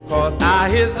'Cause I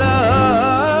hit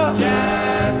the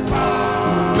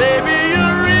jackpot. Baby,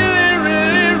 you're really,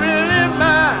 really, really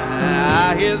mine.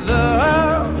 I hit the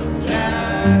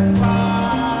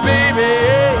jackpot. Baby,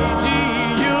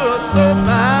 gee, you're so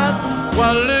fine.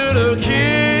 One little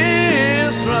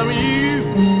kiss from you,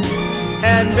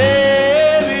 and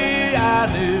baby, I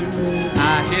knew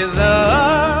I hit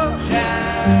the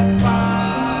jackpot.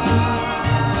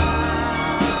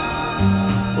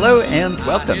 Hello and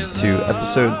welcome to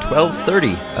episode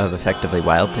 1230 of Effectively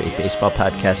Wild, a baseball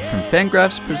podcast from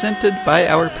Fangraphs presented by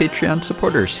our Patreon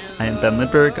supporters. I am Ben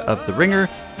Lindbergh of The Ringer,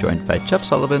 joined by Jeff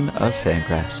Sullivan of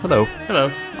Fangraphs. Hello.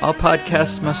 Hello. All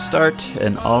podcasts must start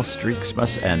and all streaks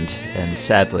must end. And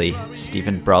sadly,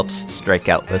 Stephen Brault's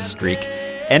strikeoutless streak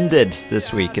ended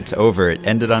this week. It's over. It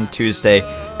ended on Tuesday.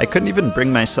 I couldn't even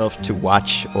bring myself to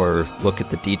watch or look at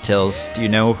the details. Do you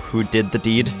know who did the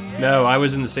deed? No, I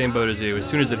was in the same boat as you. As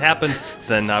soon as it happened,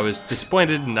 then I was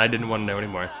disappointed and I didn't want to know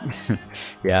anymore.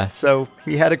 Yeah, so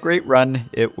he had a great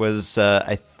run. It was,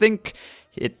 I think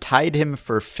it tied him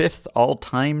for fifth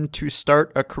all-time to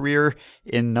start a career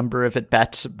in number of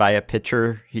at-bats by a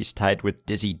pitcher. He's tied with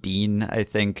Dizzy Dean, I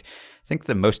think. I think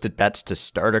the most at-bats to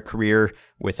start a career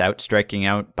without striking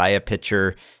out by a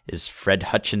pitcher is Fred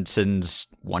Hutchinson's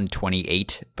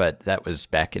 128, but that was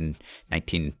back in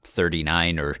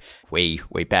 1939 or way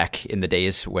back in the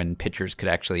days when pitchers could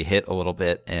actually hit a little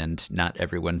bit and not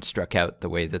everyone struck out the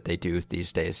way that they do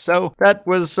these days. So that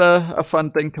was a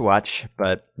fun thing to watch,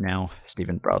 but now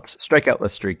Stephen Brault's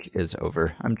strikeoutless streak is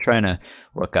over. I'm trying to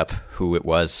look up who it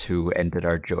was who ended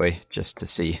our joy just to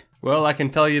see. Well, I can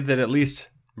tell you that at least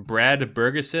Brad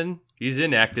Bergeson, he's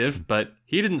inactive, but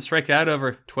he didn't strike out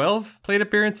over 12 plate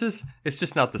appearances. It's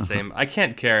just not the same. I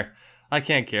can't care.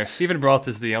 Stephen Brault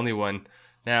is the only one.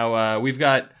 Now, we've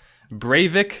got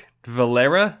Breivik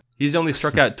Valera. He's only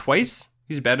struck out twice.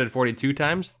 He's batted 42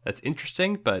 times. That's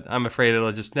interesting, but I'm afraid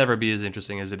it'll just never be as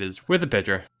interesting as it is with a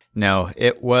pitcher. No,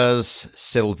 it was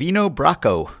Silvino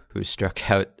Bracco who struck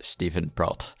out Stephen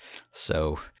Brault.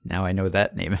 So now I know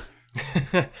that name.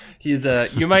 He's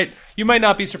you might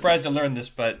not be surprised to learn this,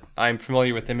 but I'm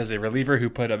familiar with him as a reliever who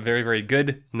put up very, very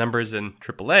good numbers in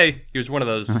AAA. He was one of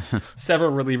those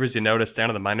several relievers you notice down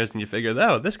in the minors and you figure,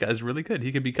 oh, this guy's really good.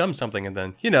 He could become something. And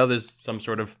then, there's some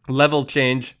sort of level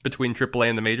change between AAA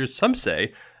and the majors. Some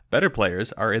say better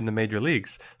players are in the major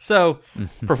leagues. So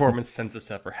performance tends to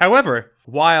suffer. However,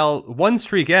 while one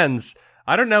streak ends,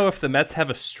 I don't know if the Mets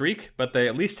have a streak, but they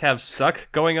at least have suck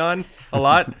going on a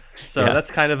lot. So Yeah.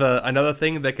 That's kind of another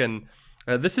thing that can...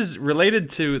 this is related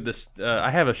to this.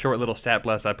 I have a short little stat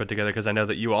blast I put together because I know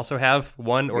that you also have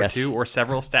one or two or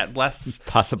several stat blasts.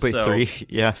 Possibly three,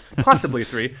 yeah. Possibly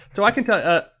three. So I can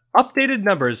tell updated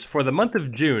numbers for the month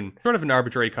of June. Sort of an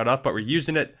arbitrary cutoff, but we're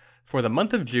using it. For the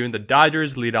month of June, the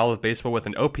Dodgers lead all of baseball with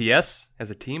an OPS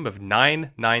as a team of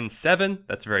 997.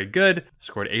 That's very good.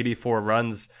 Scored 84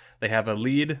 runs. They have a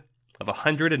lead of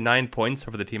 109 points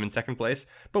over the team in second place.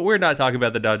 But we're not talking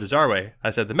about the Dodgers our way.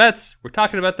 I said the Mets. We're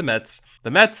talking about the Mets.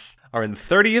 The Mets are in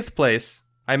 30th place.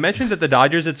 I mentioned that the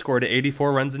Dodgers had scored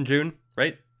 84 runs in June,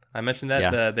 right? I mentioned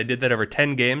that. Yeah. They did that over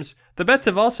 10 games. The Mets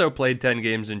have also played 10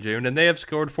 games in June, and they have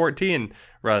scored 14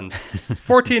 runs.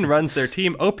 14 runs. Their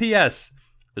team OPS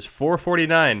is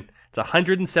 449. It's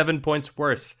 107 points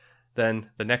worse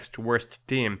than the next worst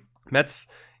team. Mets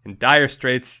in dire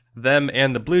straits. Them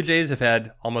and the Blue Jays have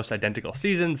had almost identical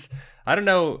seasons. I don't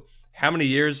know how many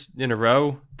years in a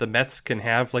row the Mets can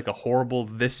have like a horrible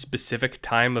this specific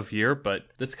time of year, but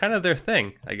that's kind of their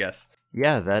thing, I guess.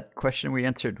 Yeah, that question we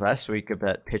answered last week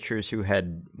about pitchers who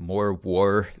had more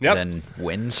WAR Yep. than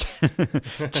wins.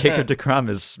 Jacob deGrom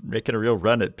is making a real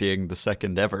run at being the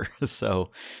second ever,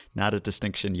 so not a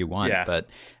distinction you want, Yeah. but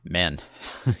man,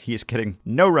 he's getting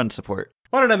no run support.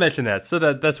 Why did I mention that? So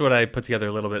that's what I put together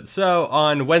a little bit. So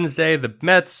on Wednesday, the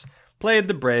Mets played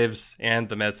the Braves, and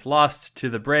the Mets lost to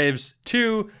the Braves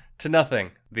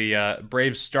 2-0. The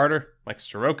Braves starter, Mike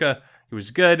Soroka, he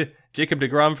was good. Jacob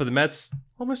deGrom for the Mets,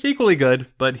 almost equally good,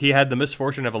 but he had the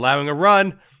misfortune of allowing a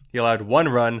run. He allowed one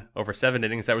run over 7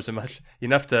 innings. That was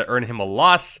enough to earn him a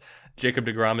loss. Jacob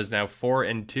deGrom is now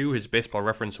 4-2. His Baseball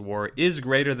Reference WAR is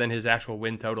greater than his actual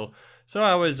win total. So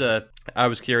I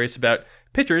was curious about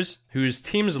pitchers whose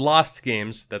teams lost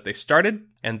games that they started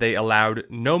and they allowed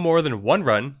no more than one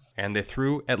run and they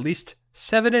threw at least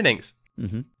 7 innings.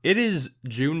 Mm-hmm. It is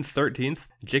June 13th.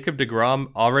 Jacob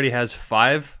deGrom already has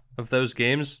 5 of those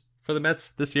games for the Mets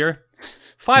this year.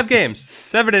 5 games,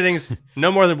 7 innings,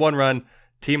 no more than one run,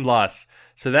 team loss.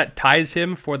 So that ties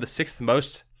him for the 6th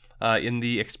most in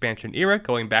the expansion era,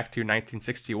 going back to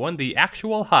 1961. The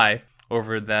actual high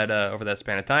over that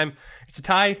span of time. It's a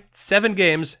tie, 7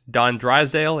 games, Don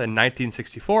Drysdale in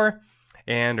 1964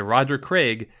 and Roger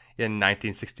Craig in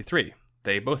 1963.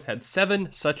 They both had 7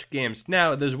 such games.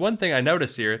 Now, there's one thing I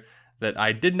noticed here that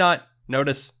I did not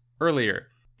notice earlier.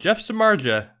 Jeff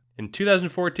Samardzija in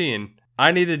 2014,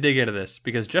 I need to dig into this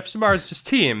because Jeff Samardzija's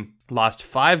team lost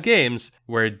 5 games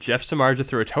where Jeff Samardzija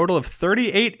threw a total of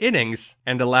 38 innings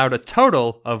and allowed a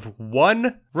total of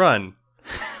 1 run.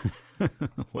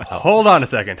 Wow. Hold on a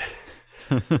second.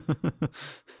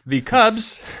 The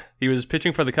Cubs, he was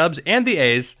pitching for the Cubs and the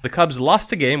A's. The Cubs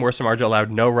lost a game where Samardzija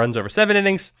allowed no runs over 7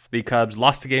 innings. The Cubs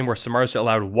lost a game where Samardzija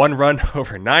allowed 1 run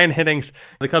over 9 innings.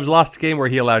 The Cubs lost a game where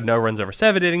he allowed no runs over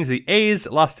 7 innings. The A's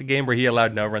lost a game where he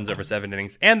allowed no runs over 7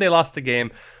 innings. And they lost a game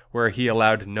where he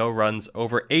allowed no runs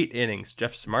over 8 innings.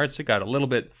 Jeff Samardzija got a little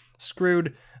bit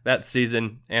screwed that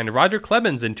season. And Roger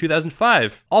Clemens in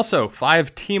 2005, also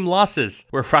 5 team losses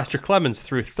where Roger Clemens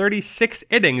threw 36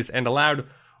 innings and allowed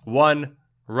 1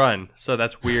 run. So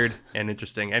that's weird and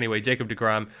interesting. Anyway, Jacob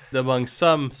deGrom among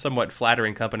some somewhat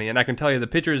flattering company. And I can tell you the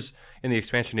pitchers in the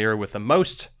expansion era with the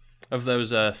most of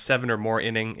those 7 or more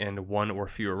inning and 1 or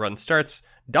fewer run starts,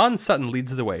 Don Sutton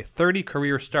leads the way. 30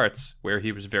 career starts where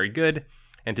he was very good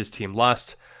and his team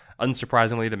lost.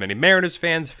 Unsurprisingly to many Mariners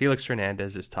fans, Felix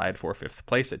Hernandez is tied for 5th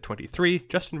place at 23.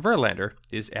 Justin Verlander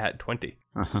is at 20.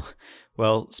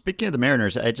 Well, speaking of the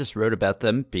Mariners, I just wrote about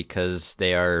them because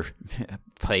they are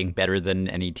playing better than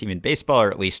any team in baseball,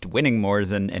 or at least winning more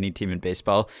than any team in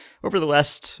baseball over the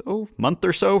last month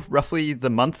or so, roughly the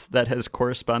month that has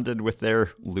corresponded with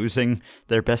their losing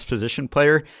their best position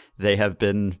player. They have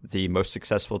been the most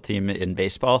successful team in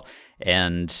baseball,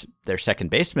 and their second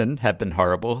basemen have been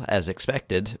horrible as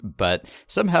expected, but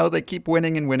somehow they keep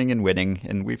winning and winning and winning,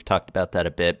 and we've talked about that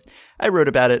a bit. I wrote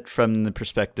about it from the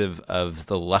perspective of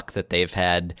the luck that they've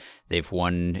had. They've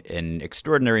won an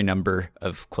extraordinary number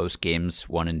of close games,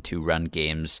 1 and 2 run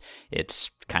games. It's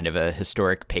kind of a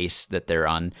historic pace that they're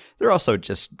on. They're also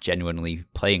just genuinely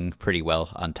playing pretty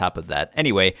well on top of that.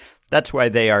 Anyway, that's why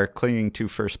they are clinging to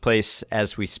first place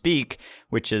as we speak,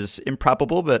 which is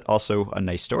improbable, but also a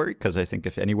nice story, because I think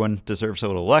if anyone deserves a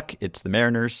little luck, it's the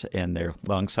Mariners and their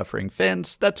long-suffering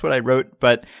fans. That's what I wrote.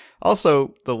 But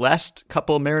also, the last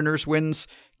couple Mariners wins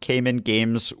came in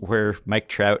games where Mike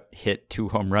Trout hit 2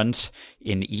 home runs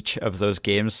in each of those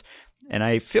games. And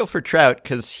I feel for Trout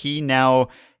because he now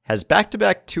has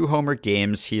back-to-back 2-homer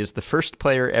games. He is the first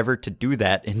player ever to do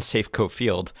that in Safeco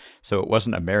Field. So it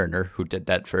wasn't a Mariner who did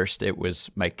that first. It was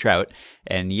Mike Trout.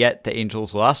 And yet the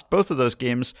Angels lost both of those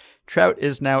games. Trout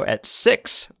is now at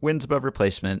 6 wins above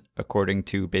replacement, according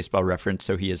to Baseball Reference.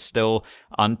 So he is still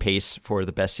on pace for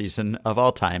the best season of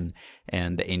all time.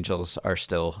 And the Angels are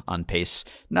still on pace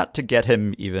not to get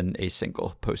him even a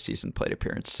single postseason plate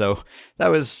appearance. So that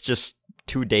was just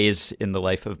 2 days in the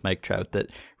life of Mike Trout that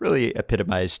really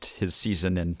epitomized his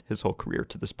season and his whole career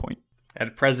to this point.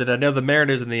 At present, I know the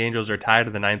Mariners and the Angels are tied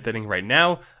in the 9th inning right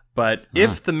now, but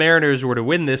if the Mariners were to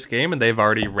win this game, and they've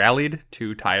already rallied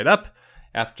to tie it up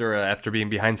after being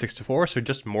behind 6-4, so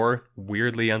just more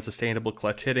weirdly unsustainable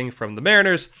clutch hitting from the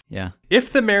Mariners. Yeah. If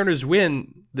the Mariners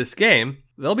win this game,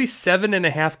 they'll be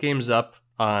 7.5 games up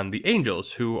on the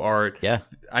Angels, who are,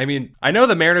 I mean, I know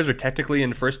the Mariners are technically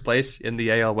in first place in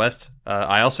the AL West.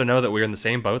 I also know that we're in the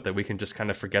same boat, that we can just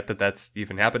kind of forget that that's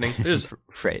even happening. There's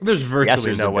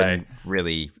virtually no way.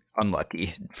 Really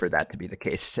unlucky for that to be the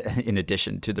case, in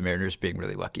addition to the Mariners being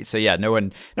really lucky. So yeah, no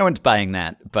one's buying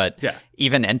that. But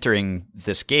even entering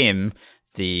this game,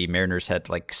 the Mariners had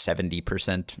like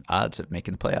 70% odds of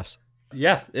making the playoffs.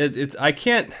 Yeah,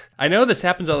 I know this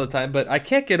happens all the time, but I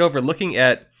can't get over looking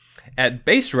at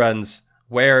base runs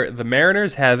where the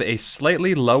Mariners have a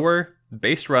slightly lower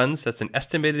base runs. That's an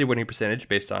estimated winning percentage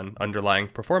based on underlying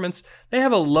performance. They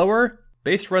have a lower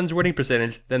base runs winning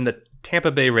percentage than the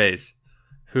Tampa Bay Rays,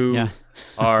 who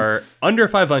are under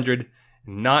 500,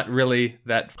 not really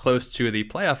that close to the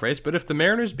playoff race. But if the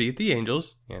Mariners beat the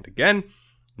Angels, and again,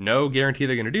 no guarantee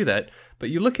they're going to do that, but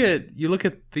you look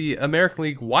at the American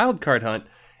League wildcard hunt,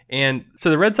 and so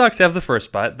the Red Sox have the first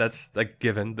spot. That's a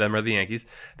given. Them or the Yankees.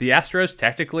 The Astros,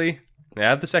 technically, they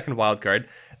have the second wild card.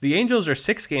 The Angels are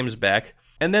 6 games back.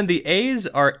 And then the A's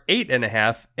are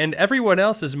 8.5. And everyone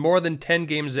else is more than 10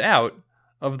 games out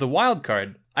of the wild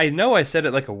card. I know I said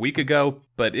it like a week ago,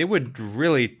 but it would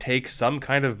really take some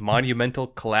kind of monumental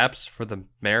collapse for the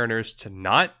Mariners to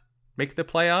not make the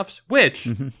playoffs, which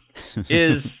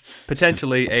is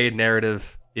potentially a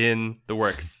narrative in the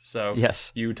works. So yes,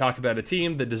 you talk about a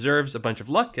team that deserves a bunch of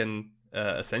luck, and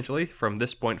essentially from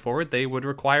this point forward, they would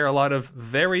require a lot of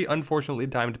very unfortunately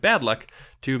timed bad luck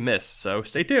to miss. So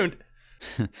stay tuned.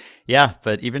 Yeah,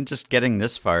 but even just getting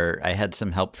this far, I had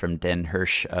some help from Dan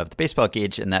Hirsch of the Baseball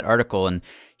Gauge in that article, and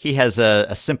he has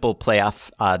a simple playoff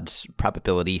odds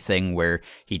probability thing where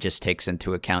he just takes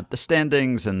into account the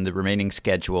standings and the remaining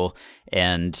schedule,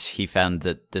 and he found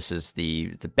that this is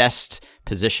the best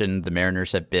position the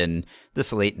Mariners have been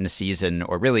this late in a season,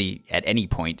 or really at any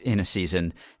point in a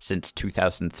season, since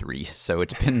 2003. So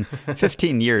it's been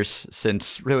 15 years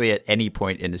since really at any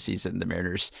point in a season the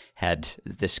Mariners had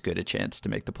this good a chance to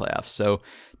make the playoffs. So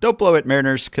don't blow it,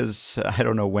 Mariners, because I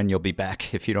don't know when you'll be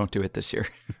back if you don't do it this year.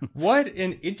 What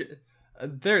an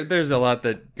there's a lot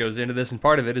that goes into this, and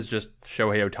part of it is just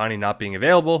Shohei Ohtani not being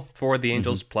available for the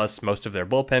Angels, plus most of their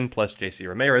bullpen, plus JC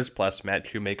Ramirez, plus Matt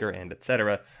Shoemaker, and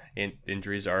etc.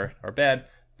 Injuries are bad.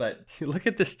 But you look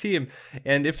at this team,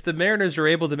 and if the Mariners are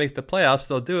able to make the playoffs,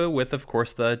 they'll do it with, of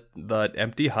course, the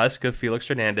empty husk of Felix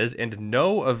Hernandez and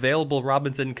no available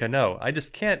Robinson Cano. I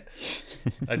just can't.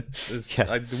 I'm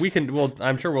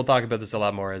sure we'll talk about this a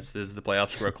lot more as the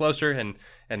playoffs grow closer, and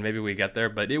maybe we get there.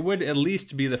 But it would at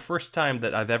least be the first time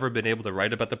that I've ever been able to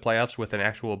write about the playoffs with an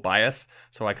actual bias.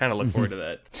 So I kind of look forward to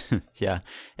that. Yeah,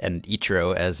 and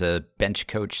Ichiro as a bench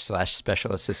coach /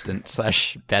 special assistant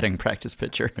 / batting practice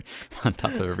pitcher on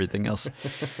top of everything else.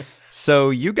 So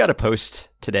you got a post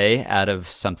today out of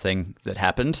something that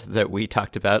happened that we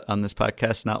talked about on this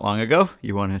podcast not long ago.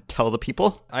 You want to tell the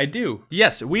people? I do.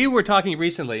 Yes, we were talking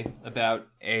recently about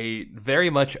a very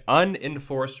much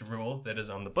unenforced rule that is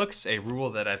on the books, a rule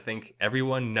that I think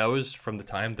everyone knows from the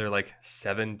time they're like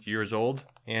 7 years old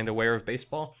and aware of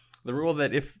baseball. The rule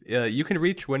that if you can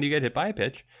reach when you get hit by a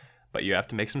pitch, but you have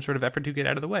to make some sort of effort to get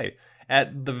out of the way.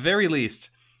 At the very least,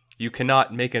 you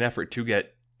cannot make an effort to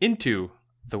get into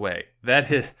the way. That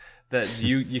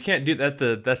you can't do that.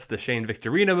 That's the Shane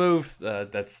Victorino move.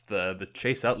 That's the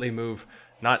Chase Utley move.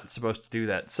 Not supposed to do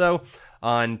that. So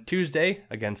on Tuesday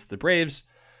against the Braves,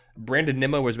 Brandon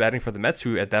Nimmo was batting for the Mets,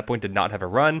 who at that point did not have a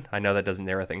run. I know that doesn't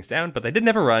narrow things down, but they didn't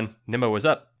have a run. Nimmo was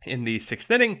up in the 6th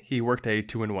inning. He worked a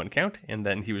 2-1 count, and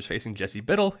then he was facing Jesse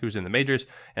Biddle, who was in the majors,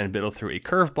 and Biddle threw a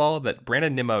curveball that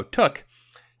Brandon Nimmo took.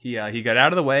 He got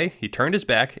out of the way, he turned his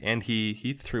back, and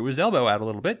he threw his elbow out a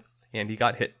little bit, and he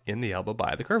got hit in the elbow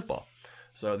by the curveball.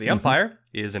 So the umpire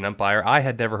is an umpire I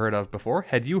had never heard of before.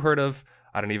 Had you heard of,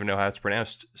 I don't even know how it's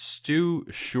pronounced, Stu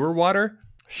Schuerwater?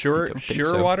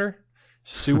 Schuerwater?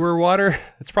 Sewer water?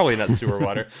 It's probably not sewer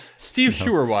water. Steve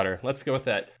Schuerwater. Let's go with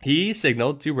that. He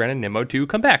signaled to Brandon Nimmo to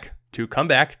come back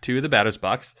to the batter's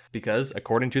box, because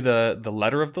according to the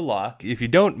letter of the law, if you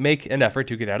don't make an effort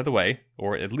to get out of the way,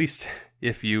 or at least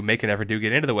if you make an effort to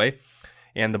get into the way,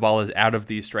 and the ball is out of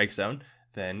the strike zone,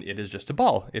 then it is just a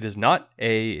ball. It is not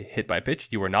a hit by pitch.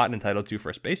 You are not entitled to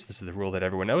first base. This is the rule that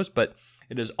everyone knows, but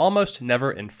it is almost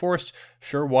never enforced.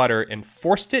 Schuerwater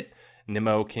enforced it.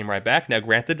 Nimmo came right back. Now,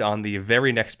 granted, on the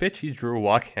very next pitch, he drew a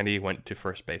walk and he went to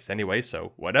first base anyway,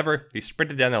 so whatever. He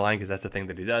sprinted down the line because that's the thing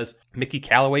that he does. Mickey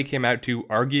Callaway came out to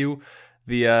argue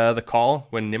the call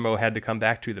when Nimmo had to come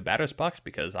back to the batter's box,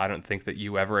 because I don't think that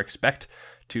you ever expect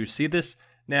to see this.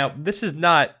 Now, this is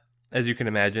not, as you can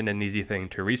imagine, an easy thing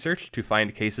to research, to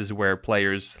find cases where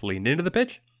players leaned into the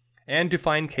pitch and to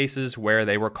find cases where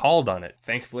they were called on it.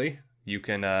 Thankfully, you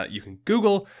can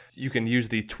Google, you can use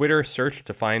the Twitter search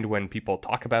to find when people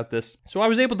talk about this. So I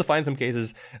was able to find some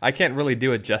cases. I can't really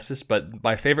do it justice, but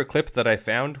my favorite clip that I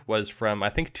found was from, I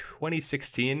think,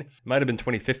 2016. It might have been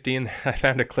 2015. I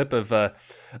found a clip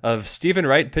of Stephen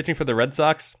Wright pitching for the Red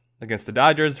Sox against the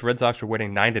Dodgers. The Red Sox were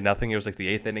winning 9-0. It was like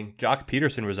the 8th inning. Jock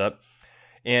Peterson was up,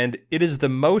 and it is the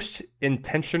most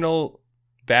intentional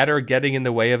batter getting in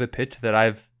the way of a pitch that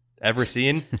I've ever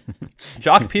seen.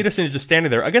 Jock Peterson is just standing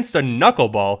there against a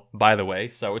knuckleball, by the way,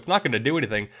 so it's not going to do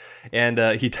anything.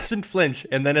 And he doesn't flinch.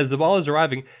 And then as the ball is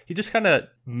arriving, he just kind of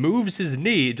moves his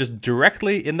knee just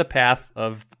directly in the path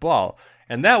of the ball.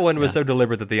 And that one was so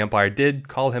deliberate that the umpire did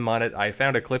call him on it. I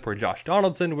found a clip where Josh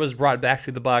Donaldson was brought back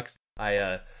to the box.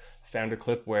 I found a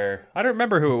clip where, I don't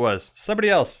remember who it was, somebody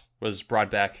else was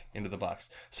brought back into the box.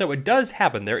 So it does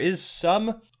happen. There is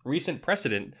some recent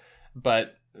precedent,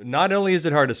 but not only is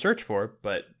it hard to search for,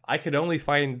 but I could only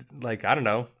find,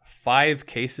 5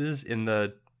 cases in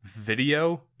the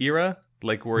video era,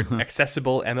 were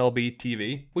accessible MLB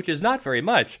TV, which is not very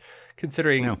much,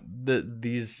 considering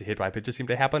these hit by pitches seem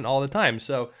to happen all the time.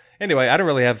 So anyway, I don't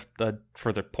really have a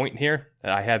further point here.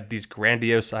 I had these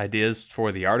grandiose ideas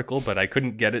for the article, but I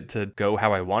couldn't get it to go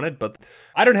how I wanted. But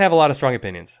I don't have a lot of strong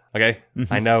opinions, okay?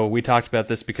 I know we talked about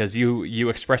this because you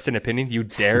expressed an opinion. You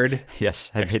dared yes,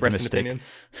 I made the mistake.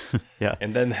 Yeah.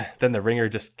 And then the Ringer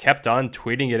just kept on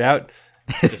tweeting it out.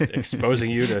 just exposing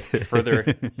you to further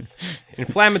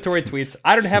inflammatory tweets.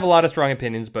 I don't have a lot of strong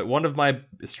opinions, but one of my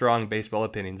strong baseball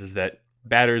opinions is that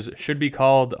batters should be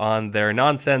called on their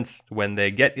nonsense when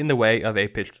they get in the way of a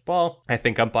pitched ball. I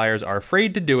think umpires are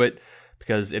afraid to do it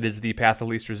because it is the path of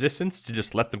least resistance to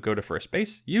just let them go to first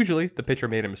base. Usually, the pitcher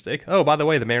made a mistake. Oh, by the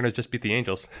way, the Mariners just beat the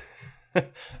Angels.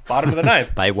 Bottom of the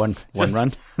ninth. By one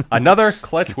run. Another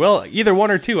clutch. Well, either one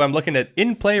or two. I'm looking at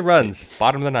in-play runs.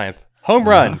 Bottom of the ninth. Home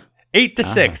run.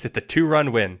 8-6. It's a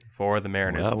 2-run win for the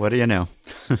Mariners. Well, what do you know?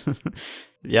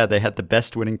 Yeah, they had the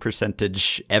best winning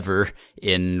percentage ever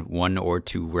in 1 or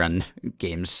 2 run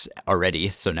games already.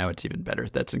 So now it's even better.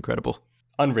 That's incredible.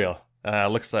 Unreal.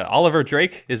 Looks like Oliver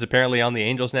Drake is apparently on the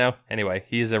Angels now. Anyway,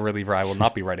 he's a reliever I will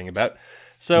not be writing about.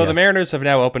 So the Mariners have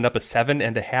now opened up a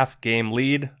 7.5 game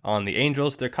lead on the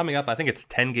Angels. They're coming up, I think it's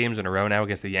 10 games in a row now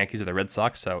against the Yankees or the Red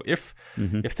Sox. So if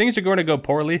things are going to go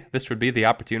poorly, this would be the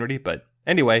opportunity. But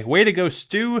anyway, way to go,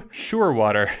 Stu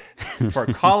Surewater, for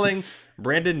calling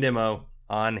Brandon Nimmo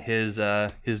on his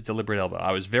deliberate elbow.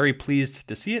 I was very pleased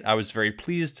to see it. I was very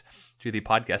pleased to the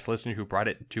podcast listener who brought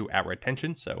it to our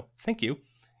attention. So thank you.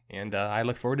 And I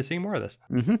look forward to seeing more of this.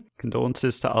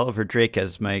 Condolences to Oliver Drake.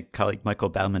 As my colleague Michael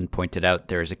Bauman pointed out,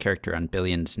 there is a character on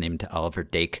Billions named Oliver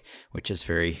Dake, which is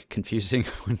very confusing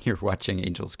when you're watching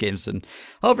Angels games and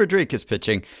Oliver Drake is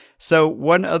pitching. So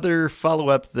one other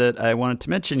follow-up that I wanted to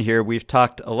mention here, we've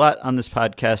talked a lot on this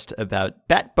podcast about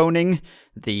bat boning,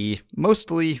 the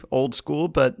mostly old school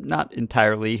but not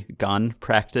entirely gone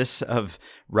practice of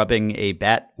rubbing a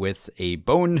bat with a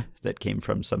bone that came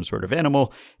from some sort of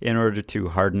animal in order to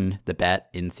harden the bat,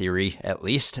 in theory at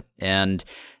least. And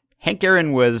Hank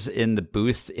Aaron was in the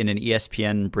booth in an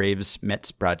ESPN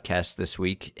Braves-Mets broadcast this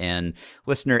week, and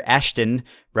listener Ashton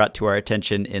brought to our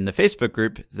attention in the Facebook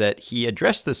group that he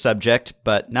addressed the subject,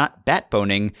 but not bat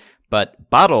boning, but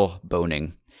bottle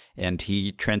boning. And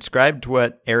he transcribed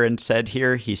what Aaron said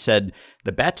here. He said,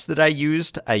 "The bats that I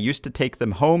used to take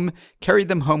them home, carry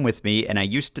them home with me, and I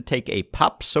used to take a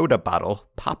pop soda bottle,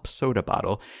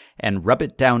 and rub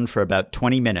it down for about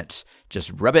 20 minutes.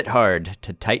 Just rub it hard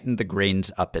to tighten the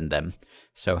grains up in them."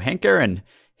 So Hank Aaron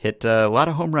hit a lot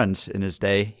of home runs in his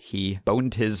day. He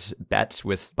boned his bats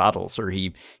with bottles, or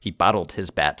he bottled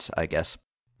his bats, I guess.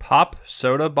 Pop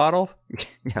soda bottle?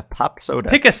 Yeah, pop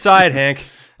soda. Pick a side, Hank.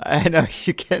 I know,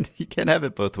 you can't have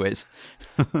it both ways.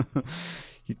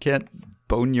 You can't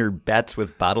bone your bats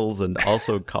with bottles and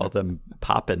also call them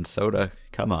pop and soda.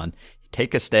 Come on.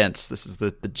 Take a stance. This is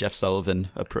the Jeff Sullivan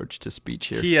approach to speech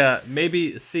here.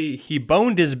 He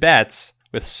boned his bats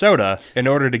with soda in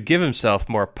order to give himself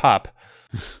more pop.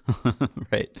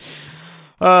 Right.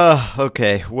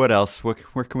 Okay, what else? Where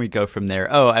can we go from there?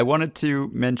 Oh, I wanted to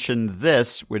mention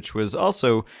this, which was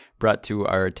also brought to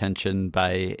our attention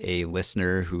by a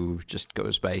listener who just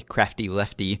goes by Crafty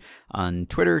Lefty on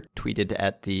Twitter, tweeted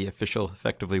at the official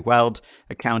Effectively Wild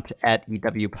account at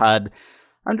EWPod.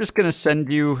 I'm just going to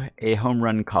send you a home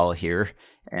run call here,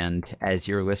 and as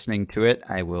you're listening to it,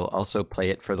 I will also play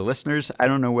it for the listeners. I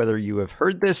don't know whether you have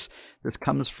heard this. This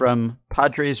comes from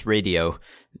Padres Radio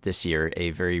this year, a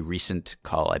very recent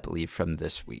call, I believe, from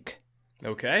this week.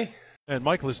 Okay. And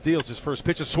Michaelis deals his first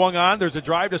pitch is swung on. There's a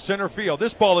drive to center field.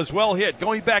 This ball is well hit.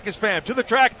 Going back is Pham. To the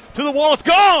track, to the wall. It's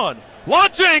gone!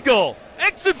 Launch angle!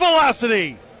 Exit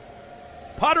velocity!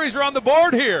 Padres are on the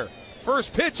board here.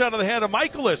 First pitch out of the hand of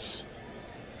Michaelis.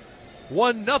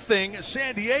 1-0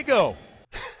 San Diego.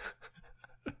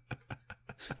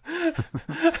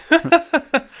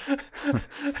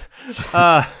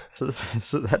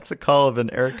 So that's a call of an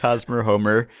Eric Hosmer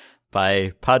homer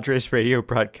by Padres radio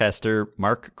broadcaster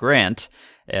Mark Grant.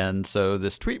 And so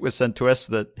this tweet was sent to us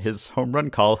that his home run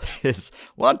call is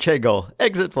launch angle,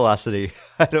 exit velocity.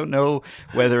 I don't know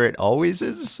whether it always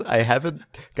is.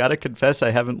 Got to confess,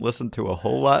 I haven't listened to a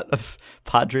whole lot of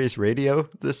Padres radio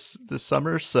this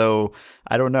summer. So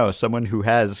I don't know. Someone who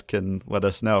has can let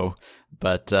us know.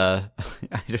 But I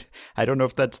don't know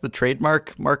if that's the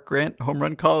trademark Mark Grant home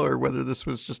run call or whether this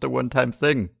was just a one-time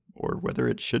thing, or whether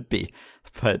it should be,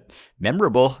 but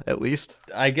memorable at least.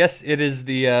 I guess it is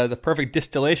the perfect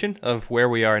distillation of where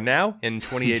we are now in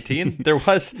 2018. There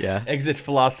was exit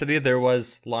velocity, there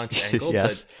was launch angle.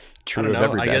 Yes, but true of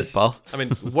every bat ball. I mean,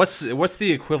 what's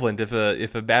the equivalent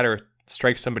if a batter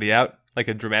strikes somebody out, like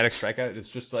a dramatic strikeout? It's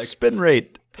just like spin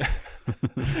rate,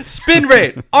 spin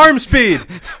rate, arm speed,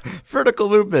 vertical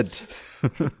movement,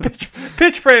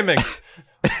 pitch framing.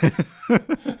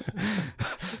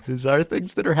 These are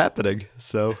things that are happening,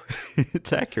 so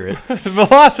it's accurate.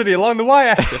 Velocity along the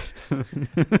y-axis.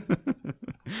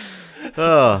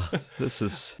 Oh, this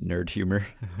is nerd humor.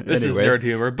 This Anyway. is nerd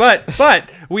humor, but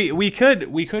we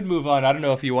could move on. I don't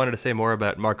know if you wanted to say more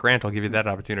about Mark Grant. I'll give you that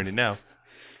opportunity now.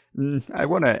 I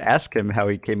want to ask him how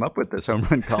he came up with this home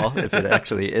run call, if it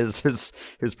actually is his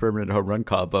permanent home run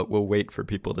call, but we'll wait for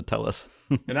people to tell us.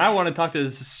 And I want to talk to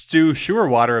Stu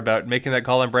Schuerwater about making that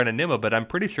call on Brandon Nimmo, but I'm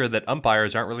pretty sure that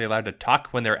umpires aren't really allowed to talk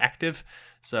when they're active.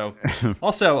 So,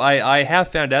 also, I have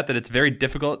found out that it's very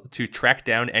difficult to track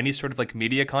down any sort of like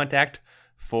media contact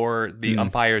for the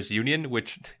umpires union,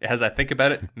 which, as I think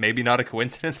about it, maybe not a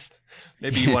coincidence.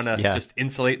 Maybe you want to just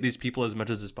insulate these people as much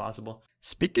as is possible.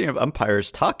 Speaking of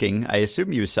umpires talking, I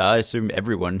assume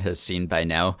everyone has seen by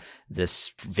now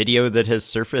this video that has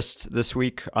surfaced this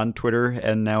week on Twitter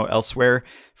and now elsewhere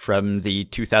from the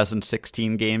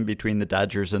 2016 game between the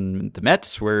Dodgers and the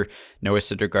Mets, where Noah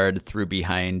Syndergaard threw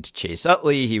behind Chase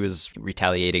Utley. He was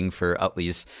retaliating for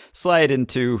Utley's slide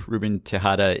into Ruben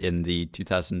Tejada in the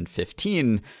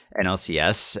 2015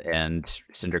 NLCS, and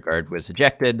Syndergaard was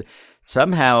ejected.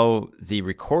 Somehow the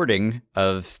recording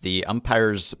of the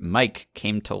umpire's mic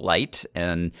came to light,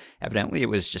 and evidently it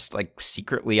was just like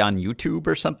secretly on YouTube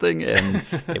or something, and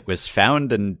it was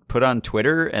found and put on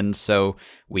Twitter. And so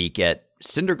we get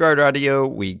Syndergaard audio,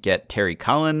 we get Terry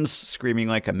Collins screaming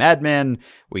like a madman,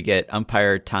 we get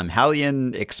umpire Tom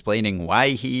Hallion explaining why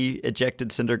he ejected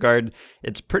Syndergaard.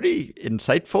 It's pretty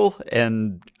insightful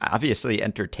and obviously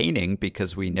entertaining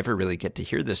because we never really get to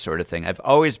hear this sort of thing. I've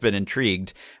always been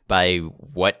intrigued by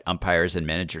what umpires and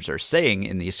managers are saying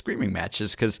in these screaming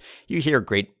matches, because you hear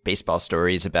great baseball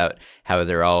stories about how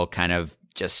they're all kind of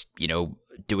just,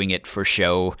 doing it for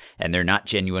show, and they're not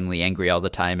genuinely angry all the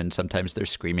time, and sometimes they're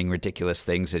screaming ridiculous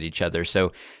things at each other.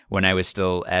 So when I was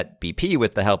still at BP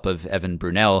with the help of Evan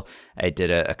Brunel, I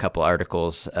did a couple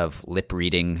articles of lip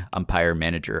reading umpire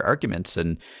manager arguments,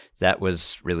 and that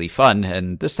was really fun.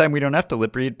 And this time we don't have to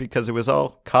lip read because it was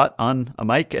all caught on a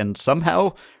mic and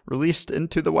somehow released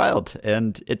into the wild,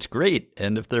 and it's great.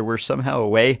 And if there were somehow a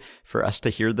way for us to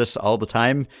hear this all the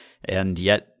time and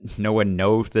yet no one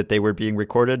know that they were being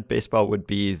recorded, baseball would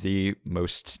be the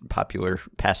most popular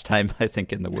pastime, I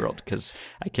think, in the world, because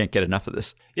I can't get enough of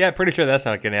this. Yeah, pretty sure that's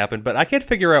not going to happen, but I can't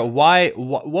figure out why.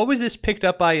 What was this picked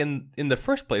up by in the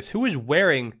first place? Who was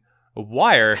wearing a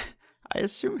wire? I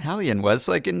assume Hallion was.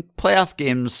 Like in playoff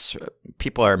games,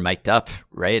 people are mic'd up,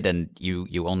 right? And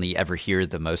you only ever hear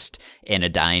the most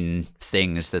anodyne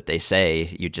things that they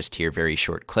say. You just hear very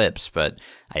short clips, but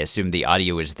I assume the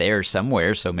audio is there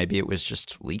somewhere, so maybe it was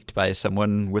just leaked by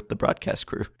someone with the broadcast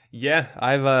crew. Yeah,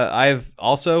 I've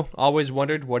also always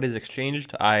wondered what is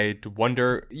exchanged. I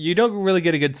wonder, you don't really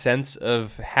get a good sense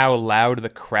of how loud the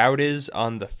crowd is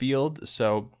on the field,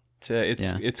 so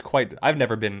it's quite. I've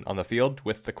never been on the field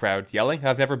with the crowd yelling.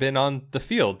 I've never been on the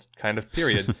field, kind of,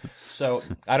 period. So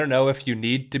I don't know if you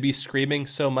need to be screaming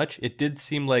so much. It did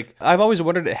seem like I've always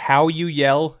wondered how you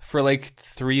yell for like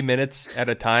 3 minutes at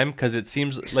a time, because it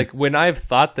seems like when I've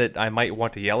thought that I might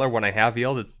want to yell or when I have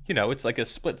yelled, it's it's like a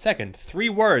split second, 3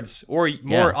 words or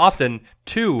more often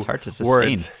 2 it's hard to sustain.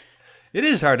 Words. It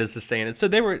is hard to sustain. And so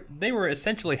they were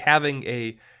essentially having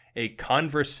a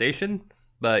conversation.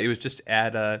 But it was just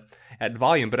at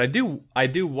volume. But I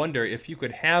do wonder if you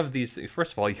could have these.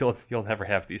 First of all, you'll never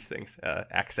have these things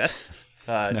accessed.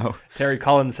 No. Terry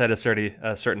Collins said a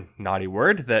certain naughty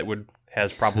word that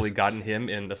has probably gotten him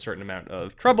in a certain amount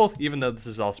of trouble, even though this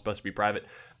is all supposed to be private.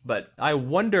 But I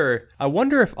wonder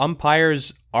if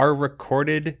umpires are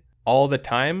recorded all the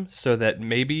time, so that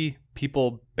maybe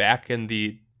people back in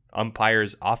the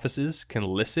umpires' offices can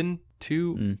listen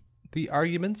to the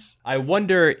arguments. I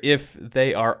wonder if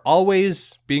they are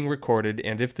always being recorded,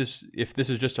 and if this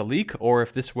is just a leak, or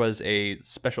if this was a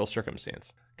special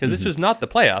circumstance. Because this was not the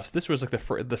playoffs. This was like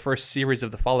the first series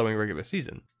of the following regular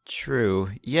season.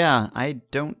 True. Yeah, I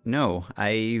don't know.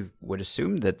 I would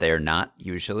assume that they are not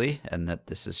usually, and that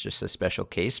this is just a special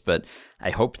case, but I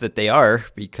hope that they are,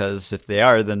 because if they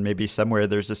are, then maybe somewhere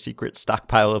there's a secret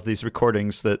stockpile of these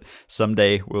recordings that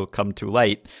someday will come to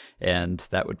light, and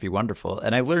that would be wonderful.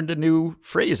 And I learned a new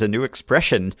phrase, a new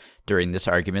expression during this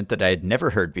argument that I had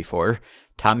never heard before.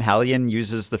 Tom Hallion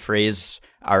uses the phrase,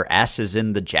 "Our ass is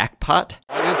in the jackpot."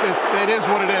 It is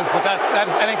what it is, but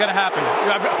that ain't gonna happen.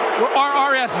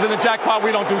 Our ass is in the jackpot.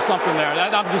 We don't do something there.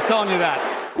 I'm just telling you that.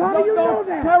 How do you know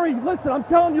that? Terry, listen, I'm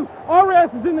telling you, our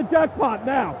ass is in the jackpot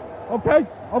now. Okay?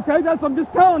 I'm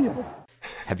just telling you.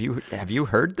 Have you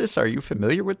heard this? Are you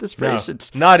familiar with this phrase?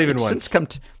 No, not even it's once.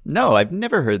 Since no, I've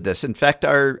never heard this. In fact,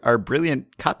 our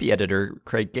brilliant copy editor,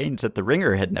 Craig Gaines at The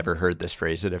Ringer, had never heard this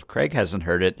phrase. And if Craig hasn't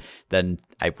heard it, then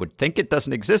I would think it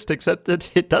doesn't exist, except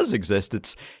that it does exist.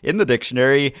 It's in the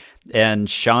dictionary. And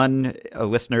Sean, a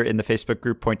listener in the Facebook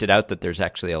group, pointed out that there's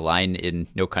actually a line in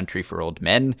No Country for Old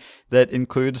Men that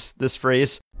includes this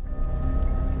phrase.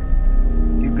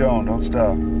 Keep going, don't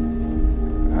stop.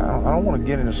 I don't want to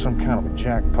get into some kind of a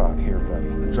jackpot here, buddy.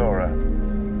 It's all right.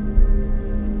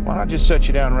 Why not just set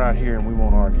you down right here and we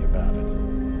won't argue about it?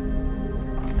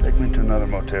 Take me to another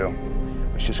motel.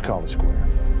 Let's just call it square.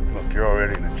 Look, you're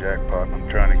already in a jackpot and I'm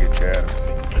trying to get you out of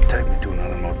it. But take me to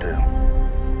another motel.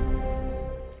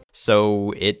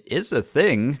 So it is a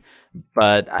thing,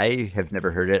 but I have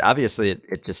never heard it. Obviously,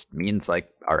 it just means like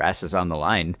our ass is on the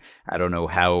line. I don't know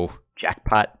how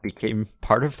jackpot became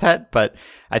part of that, but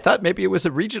I thought maybe it was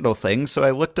a regional thing. So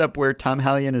I looked up where Tom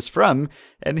Hallion is from,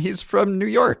 and he's from New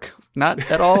York,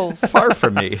 not at all far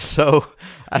from me. So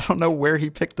I don't know where he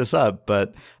picked this up,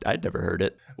 but I'd never heard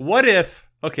it. What if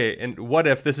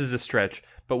this is a stretch,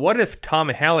 but what if Tom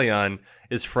Hallion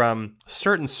is from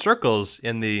certain circles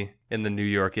in the New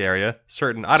York area,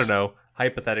 certain, I don't know,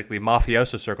 hypothetically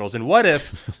mafioso circles, and what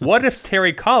if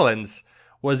Terry Collins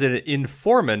was an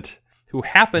informant who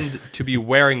happened to be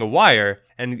wearing a wire,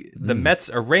 and the Mets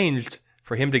arranged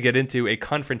for him to get into a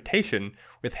confrontation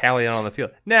with Hallion on the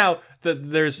field. Now,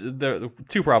 there's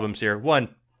two problems here.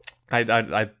 One,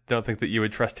 I don't think that you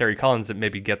would trust Terry Collins to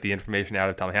maybe get the information out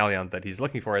of Tom Hallion that he's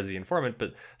looking for as the informant.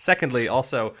 But secondly,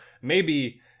 also,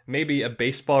 maybe a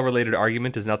baseball-related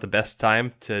argument is not the best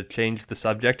time to change the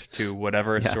subject to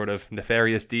whatever sort of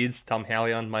nefarious deeds Tom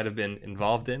Hallion might have been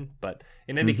involved in. But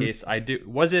in any case,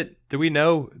 do we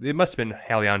know? It must have been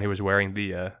Hallion who was wearing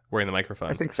the microphone.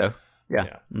 I think so.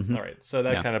 Yeah. All right. So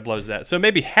that kind of blows that. So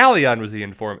maybe Hallion was the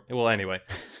informant. Well, anyway.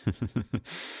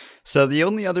 So the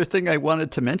only other thing I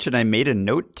wanted to mention, I made a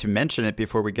note to mention it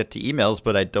before we get to emails,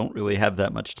 but I don't really have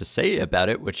that much to say about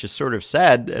it, which is sort of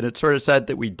sad. And it's sort of sad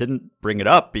that we didn't bring it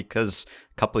up because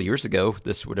a couple of years ago,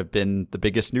 this would have been the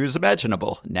biggest news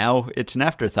imaginable. Now it's an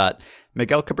afterthought.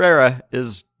 Miguel Cabrera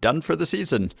is done for the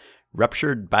season.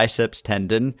 Ruptured biceps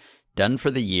tendon, done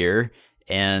for the year.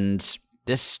 And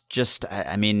this just,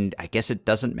 I mean, I guess it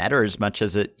doesn't matter as much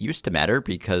as it used to matter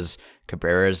because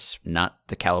Cabrera's not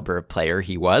the caliber of player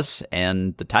he was,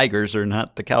 and the Tigers are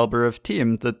not the caliber of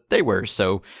team that they were.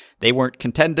 So they weren't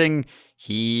contending.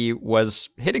 He was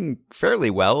hitting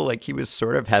fairly well, like he was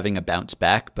sort of having a bounce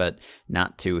back, but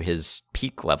not to his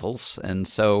peak levels. And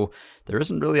so there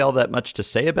isn't really all that much to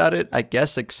say about it, I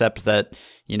guess, except that,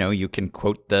 you know, you can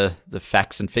quote the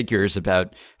facts and figures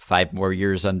about 5 more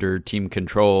years under team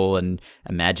control and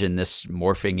imagine this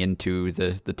morphing into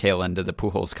the tail end of the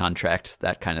Pujols contract,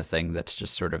 that kind of thing. That's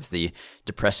just sort of the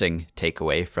depressing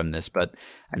takeaway from this. But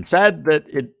I'm sad that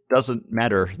it doesn't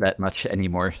matter that much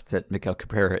anymore that Miguel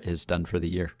Cabrera is done for the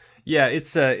year. Yeah,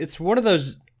 it's one of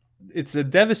those. It's a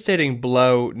devastating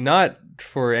blow, not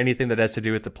for anything that has to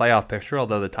do with the playoff picture,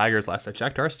 although the Tigers, last I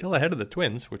checked, are still ahead of the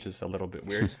Twins, which is a little bit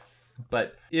weird.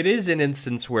 But it is an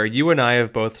instance where you and I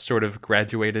have both sort of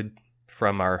graduated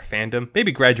from our fandom.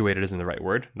 Maybe graduated isn't the right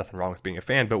word. Nothing wrong with being a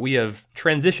fan, but we have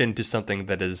transitioned to something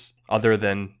that is other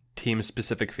than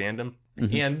team-specific fandom.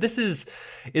 And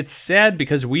it's sad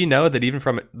because we know that even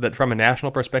from a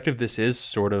national perspective, this is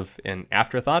sort of an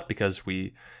afterthought because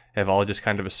we have all just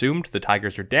kind of assumed the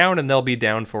Tigers are down and they'll be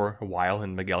down for a while,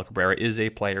 and Miguel Cabrera is a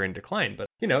player in decline. But,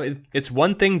 you know, it's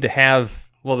one thing to have,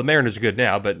 well, the Mariners are good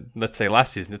now, but let's say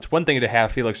last season, it's one thing to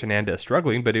have Felix Hernandez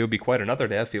struggling, but it would be quite another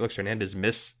to have Felix Hernandez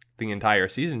miss the entire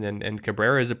season. And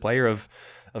Cabrera is a player of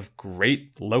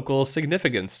great local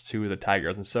significance to the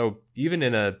Tigers. And so even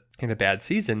in a bad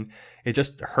season, it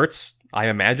just hurts, I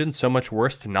imagine, so much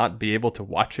worse to not be able to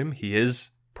watch him. He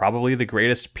is probably the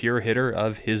greatest pure hitter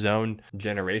of his own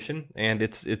generation. And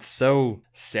it's so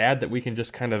sad that we can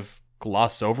just kind of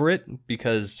gloss over it,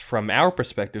 because from our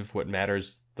perspective, what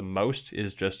matters the most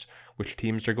is just which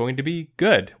teams are going to be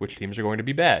good, which teams are going to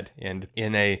be bad. And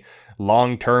in a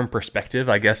long-term perspective,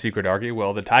 I guess you could argue,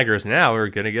 well, the Tigers now are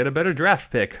going to get a better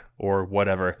draft pick or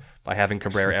whatever by having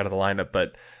Cabrera out of the lineup.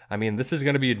 But I mean, this is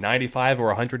going to be 95 or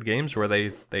 100 games where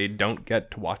they don't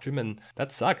get to watch him, and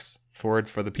that sucks for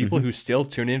the people who still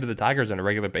tune into the Tigers on a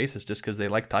regular basis just because they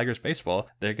like Tigers baseball.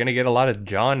 They're going to get a lot of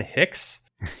John Hicks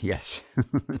Yes,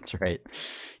 that's right.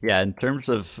 Yeah, in terms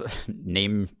of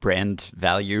name brand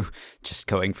value, just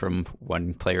going from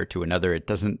one player to another, it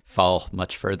doesn't fall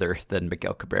much further than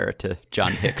Miguel Cabrera to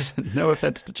John Hicks. No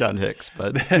offense to John Hicks,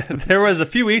 but There was a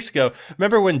few weeks ago,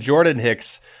 remember when Jordan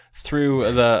Hicks threw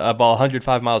a ball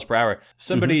 105 miles per hour?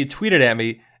 Somebody tweeted at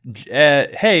me,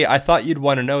 hey, I thought you'd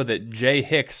want to know that Jay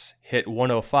Hicks hit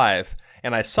 105.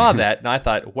 And I saw that, and I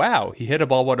thought, wow, he hit a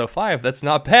ball 105. That's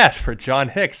not bad for John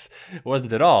Hicks. It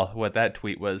wasn't at all what that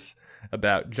tweet was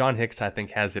about. John Hicks, I think,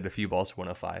 has hit a few balls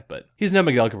 105, but he's no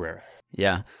Miguel Cabrera.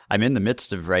 yeah, I'm in the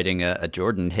midst of writing a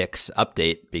Jordan Hicks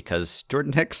update because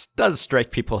Jordan Hicks does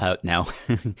strike people out now.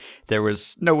 There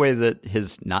was no way that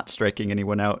his not striking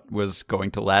anyone out was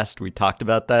going to last. We talked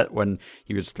about that when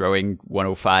he was throwing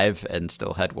 105 and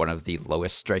still had one of the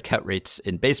lowest strikeout rates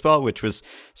in baseball, which was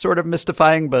sort of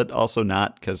mystifying, but also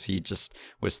not because he just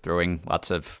was throwing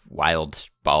lots of wild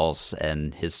balls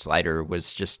and his slider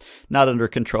was just not under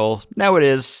control. Now it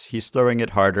is. He's throwing it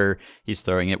harder. He's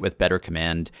throwing it with better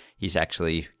command. He's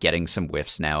actually getting some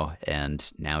whiffs now,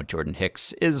 and now Jordan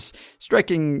Hicks is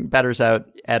striking batters out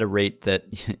at a rate that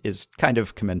is kind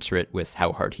of commensurate with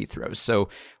how hard he throws. So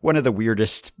one of the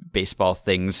weirdest baseball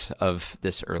things of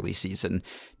this early season,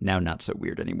 now not so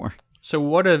weird anymore. So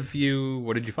what did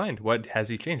you find? What has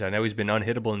he changed? I know he's been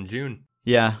unhittable in June.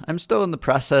 Yeah, I'm still in the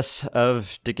process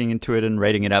of digging into it and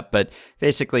writing it up, but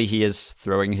basically he is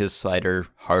throwing his slider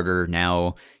harder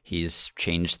now. He's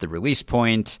changed the release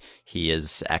point. He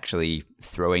is actually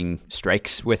throwing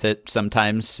strikes with it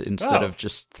sometimes instead of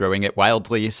just throwing it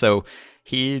wildly. So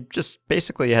he just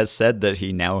basically has said that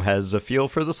he now has a feel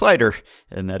for the slider,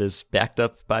 and that is backed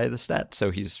up by the stats. So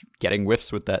he's getting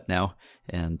whiffs with that now,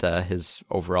 and his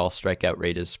overall strikeout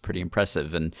rate is pretty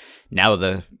impressive. And now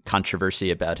the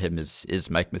controversy about him is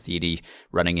Mike Matheny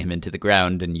running him into the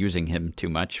ground and using him too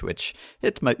much, which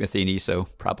it's Mike Matheny, so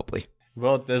probably.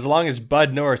 Well, as long as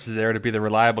Bud Norris is there to be the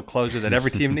reliable closer that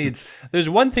every team needs. There's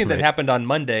one thing that happened on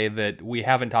Monday that we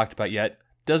haven't talked about yet.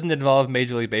 Doesn't involve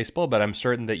Major League Baseball, but I'm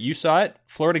certain that you saw it.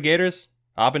 Florida Gators,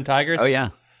 Auburn Tigers. Oh, yeah.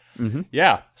 Mm-hmm.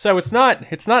 Yeah. So it's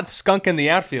not skunk in the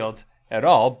outfield at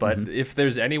all, but if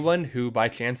there's anyone who by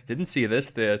chance didn't see this,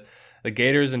 the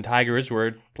Gators and Tigers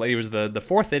it was the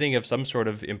fourth inning of some sort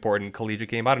of important collegiate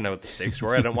game. I don't know what the stakes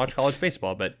were. I don't watch college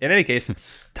baseball, but in any case,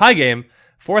 tie game.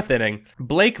 Fourth inning,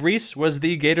 Blake Reese was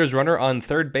the Gators runner on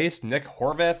third base. Nick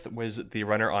Horvath was the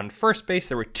runner on first base.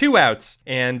 There were 2 outs,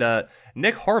 and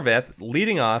Nick Horvath,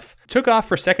 leading off, took off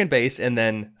for second base and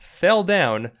then fell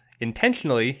down.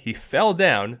 Intentionally, he fell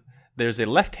down. There's a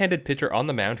left-handed pitcher on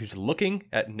the mound who's looking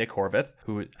at Nick Horvath,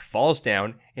 who falls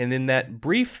down, and in that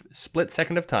brief split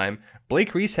second of time,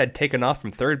 Blake Reese had taken off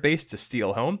from third base to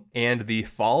steal home, and the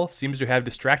fall seems to have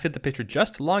distracted the pitcher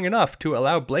just long enough to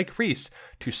allow Blake Reese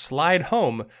to slide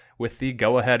home with the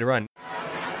go-ahead run.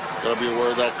 Gotta be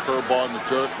aware of that curveball in the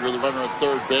dirt. You're the runner at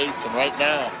third base, and right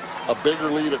now, a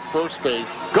bigger lead at first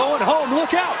base. Going home,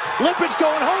 look out! Lippett's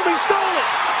going home, he stole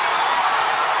it!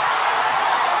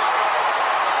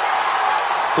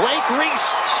 Blake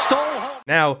Reese stole home.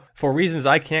 Now, for reasons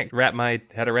I can't wrap my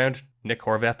head around, Nick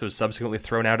Horvath was subsequently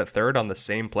thrown out at third on the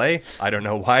same play. I don't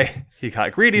know why he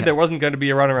got greedy. Yeah. There wasn't going to be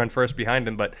a runner on first behind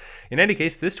him. But in any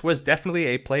case, this was definitely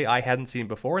a play I hadn't seen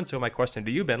before. And so my question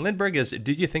to you, Ben Lindbergh, is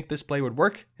do you think this play would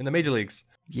work in the major leagues?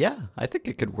 Yeah, I think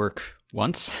it could work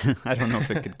once. I don't know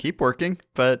if it could keep working,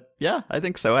 but yeah, I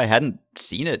think so. I hadn't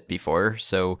seen it before,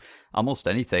 so almost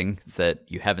anything that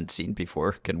you haven't seen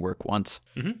before can work once.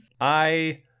 Mm-hmm.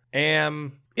 I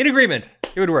am in agreement.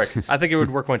 It would work. I think it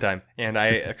would work one time. And I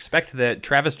expect that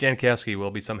Travis Jankowski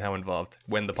will be somehow involved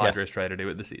when the Padres try to do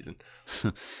it this season.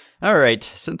 All right.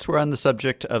 Since we're on the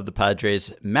subject of the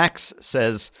Padres, Max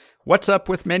says, "What's up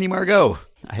with Manny Margot?"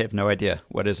 I have no idea.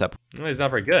 What is up? Well, he's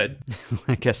not very good.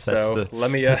 I guess that's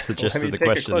that's the gist of the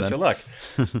question. Let me take a closer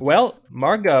look. Well,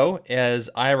 Margot, as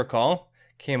I recall,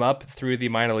 came up through the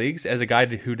minor leagues as a guy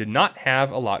who did not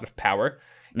have a lot of power.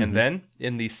 And then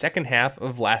in the second half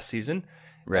of last season,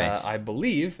 I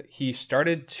believe he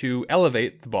started to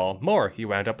elevate the ball more. He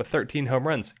wound up with 13 home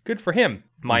runs. Good for him.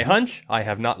 My hunch, I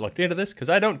have not looked into this because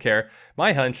I don't care.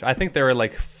 My hunch, I think there are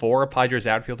like 4 Padres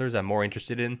outfielders I'm more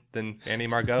interested in than Manny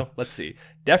Margot. Let's see.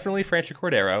 Definitely Franchy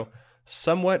Cordero.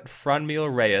 Somewhat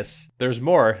Franmil Reyes. There's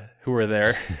more who are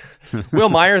there. Will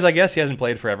Myers, I guess. He hasn't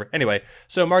played forever. Anyway,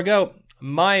 so Margot,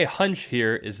 my hunch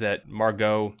here is that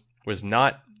Margot was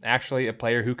not actually a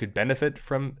player who could benefit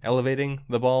from elevating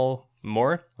the ball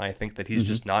more. I think that he's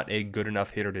just not a good enough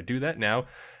hitter to do that now.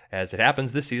 As it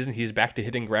happens this season, he's back to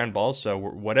hitting ground balls, so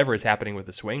whatever is happening with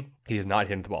the swing, he is not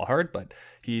hitting the ball hard, but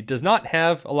he does not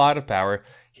have a lot of power.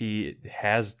 He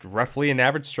has roughly an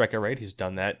average strikeout rate. He's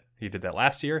done that He did that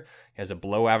last year. He has a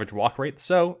below average walk rate.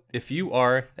 So if you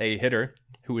are a hitter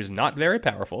who is not very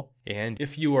powerful, and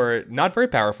if you are not very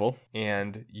powerful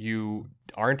and you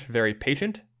aren't very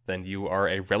patient, then you are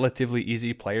a relatively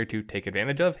easy player to take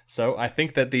advantage of. So I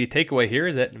think that the takeaway here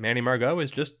is that Manny Margot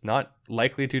is just not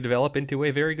likely to develop into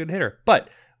a very good hitter. But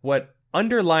what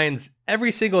underlines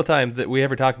every single time that we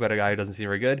ever talk about a guy who doesn't seem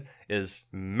very good is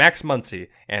Max Muncy.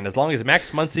 And as long as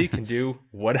Max Muncy can do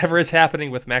whatever is happening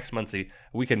with Max Muncy,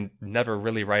 we can never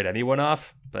really write anyone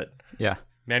off. But yeah,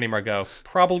 Manny Margot,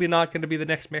 probably not going to be the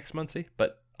next Max Muncy.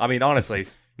 But I mean, honestly,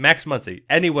 Max Muncy,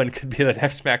 anyone could be the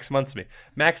next Max Muncy.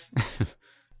 Max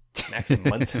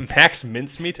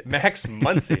Mincemeat? Max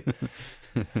Muncy.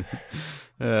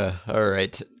 All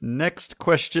right. Next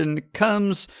question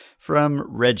comes from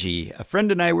Reggie. A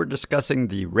friend and I were discussing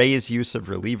the Rays' use of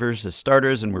relievers as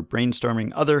starters and were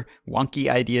brainstorming other wonky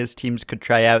ideas teams could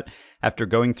try out. After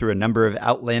going through a number of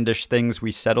outlandish things,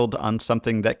 we settled on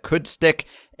something that could stick: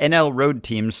 NL road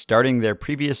teams starting their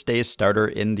previous day's starter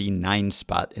in the 9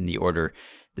 spot in the order.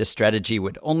 This strategy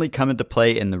would only come into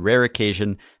play in the rare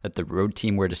occasion that the road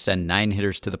team were to send 9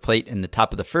 hitters to the plate in the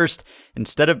top of the first.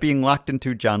 Instead of being locked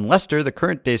into John Lester, the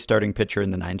current day's starting pitcher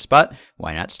in the 9 spot,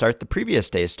 why not start the previous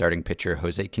day's starting pitcher,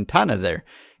 Jose Quintana, there?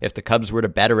 If the Cubs were to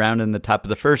bat around in the top of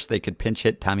the first, they could pinch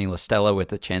hit Tommy La Stella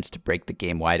with a chance to break the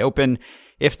game wide open.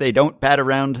 If they don't bat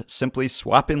around, simply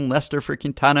swap in Lester for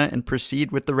Quintana and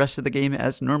proceed with the rest of the game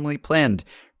as normally planned.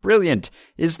 Brilliant.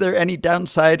 Is there any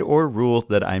downside or rule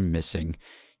that I'm missing?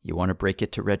 You want to break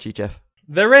it to Reggie, Jeff?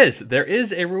 There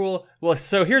is a rule. Well,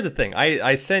 so here's the thing.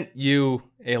 I sent you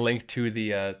a link to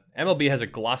the MLB has a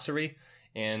glossary,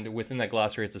 and within that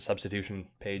glossary, it's a substitution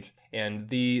page. And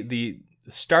the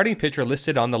starting pitcher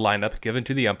listed on the lineup given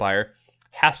to the umpire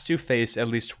has to face at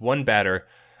least one batter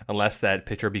unless that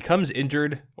pitcher becomes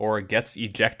injured or gets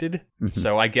ejected. Mm-hmm.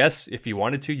 So I guess if you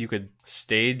wanted to, you could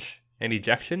stage an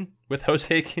ejection with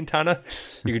Jose Quintana.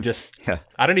 You could just,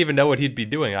 I don't even know what he'd be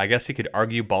doing. I guess he could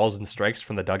argue balls and strikes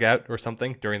from the dugout or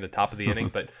something during the top of the inning.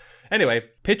 But anyway,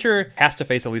 pitcher has to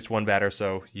face at least one batter,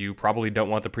 so you probably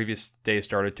don't want the previous day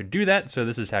starter to do that. So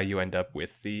this is how you end up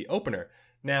with the opener.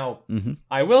 Now,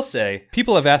 I will say,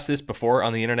 people have asked this before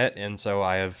on the internet, and so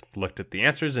I have looked at the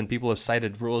answers, and people have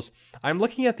cited rules. I'm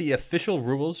looking at the official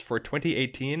rules for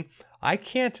 2018. I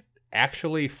can't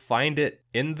actually find it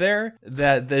in there.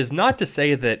 That is not to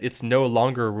say that it's no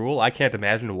longer a rule. I can't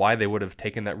imagine why they would have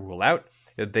taken that rule out.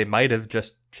 They might have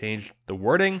just changed the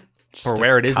wording for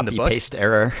where it is in the book. Copy-paste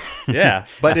error. Yeah,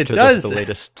 but it does. The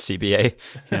latest CBA.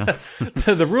 Yeah.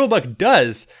 The rule book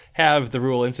does have the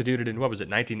rule instituted in,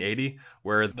 1980,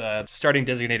 where the starting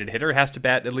designated hitter has to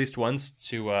bat at least once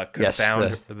to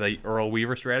confound the Earl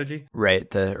Weaver strategy. Right,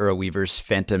 the Earl Weaver's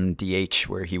phantom DH,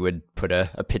 where he would put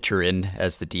a pitcher in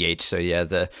as the DH. So yeah,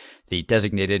 the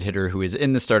designated hitter who is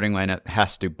in the starting lineup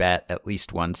has to bat at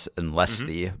least once unless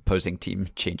the opposing team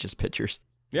changes pitchers.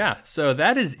 Yeah, so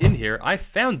that is in here. I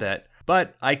found that,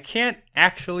 but I can't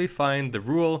actually find the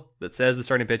rule that says the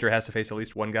starting pitcher has to face at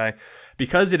least one guy.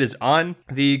 Because it is on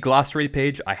the glossary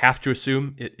page, I have to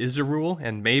assume it is a rule,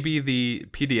 and maybe the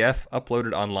PDF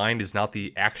uploaded online is not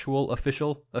the actual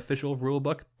official rule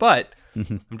book. But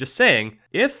I'm just saying,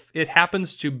 if it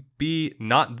happens to be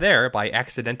not there by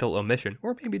accidental omission,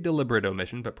 or maybe deliberate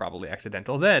omission, but probably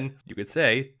accidental, then you could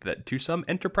say that to some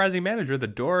enterprising manager, the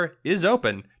door is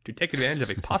open to take advantage of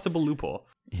a possible loophole.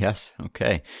 Yes.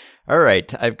 Okay. All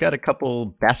right. I've got a couple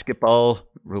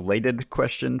basketball-related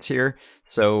questions here.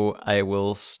 So I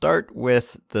will start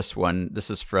with this one. This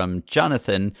is from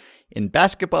Jonathan. In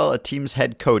basketball, a team's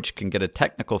head coach can get a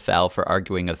technical foul for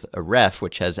arguing with a ref,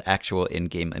 which has actual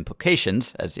in-game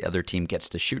implications, as the other team gets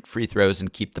to shoot free throws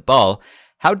and keep the ball.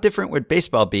 How different would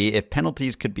baseball be if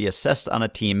penalties could be assessed on a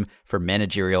team for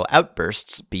managerial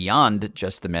outbursts beyond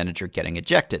just the manager getting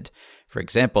ejected? For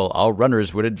example, all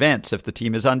runners would advance if the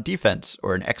team is on defense,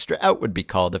 or an extra out would be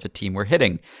called if a team were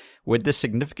hitting. Would this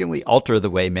significantly alter the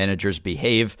way managers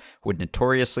behave? Would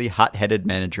notoriously hot-headed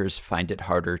managers find it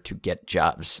harder to get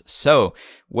jobs? So,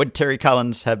 would Terry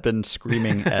Collins have been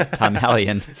screaming at Tom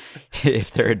Hallion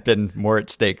if there had been more at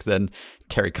stake than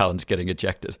Terry Collins getting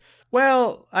ejected?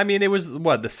 Well, I mean, it was,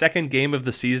 the second game of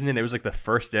the season, and it was like the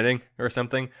first inning or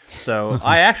something. So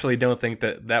I actually don't think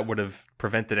that would have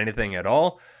prevented anything at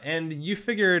all. And you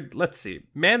figured, let's see,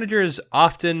 managers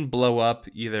often blow up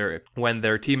either when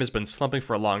their team has been slumping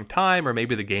for a long time, or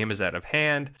maybe the game is out of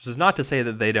hand. This is not to say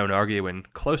that they don't argue in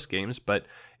close games, but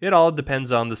it all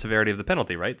depends on the severity of the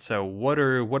penalty, right? So what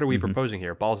are we proposing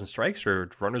here? Balls and strikes,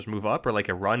 or runners move up, or like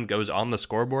a run goes on the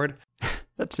scoreboard?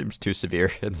 that seems too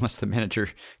severe unless the manager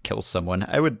kills someone.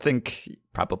 I would think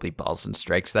probably balls and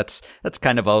strikes. That's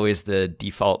kind of always the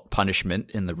default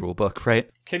punishment in the rule book, right?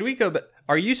 Can we go back?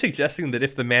 Are you suggesting that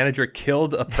if the manager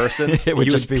killed a person, it would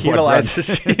just be penalize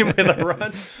his team with a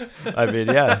run? I mean,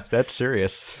 yeah, that's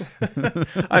serious.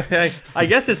 I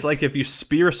guess it's like if you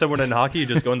spear someone in hockey, you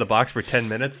just go in the box for 10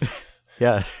 minutes.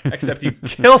 Yeah. Except you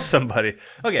kill somebody.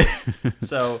 Okay,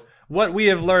 so what we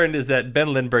have learned is that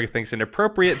Ben Lindbergh thinks an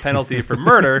appropriate penalty for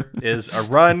murder is a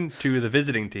run to the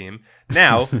visiting team.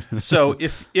 Now, so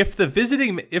if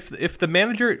the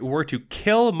manager were to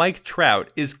kill Mike Trout,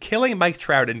 is killing Mike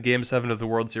Trout in Game 7 of the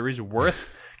World Series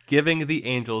worth giving the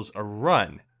Angels a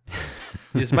run?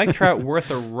 Is Mike Trout worth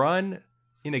a run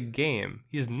in a game?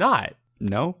 He's not.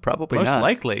 No, probably not. Most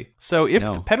likely. So if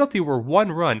the penalty were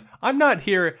one run, I'm not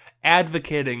here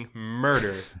advocating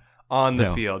murder on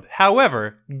the field.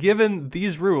 However, given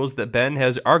these rules that Ben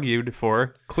has argued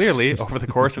for clearly over the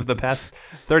course of the past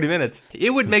 30 minutes,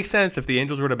 it would make sense if the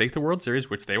Angels were to make the World Series,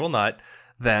 which they will not.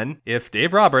 Then, if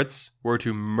Dave Roberts were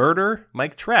to murder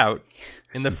Mike Trout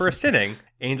in the first inning,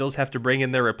 Angels have to bring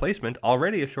in their replacement,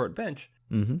 already a short bench.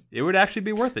 Mm-hmm. It would actually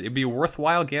be worth it. It'd be a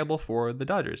worthwhile gamble for the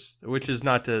Dodgers, which is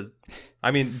not to... I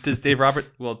mean, does Dave Roberts...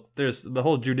 Well, there's the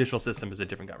whole judicial system is a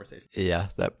different conversation. Yeah,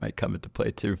 that might come into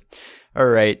play too. All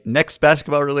right, next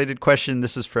basketball-related question.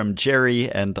 This is from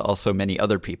Jerry and also many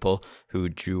other people who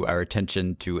drew our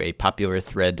attention to a popular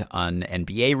thread on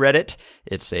NBA Reddit.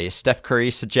 It's a Steph Curry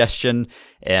suggestion,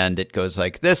 and it goes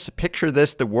like this. Picture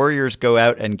this, the Warriors go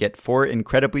out and get 4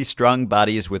 incredibly strong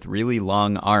bodies with really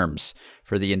long arms.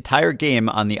 For the entire game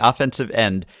on the offensive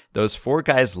end, those 4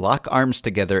 guys lock arms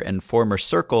together and form a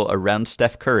circle around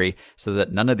Steph Curry so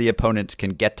that none of the opponents can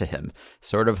get to him.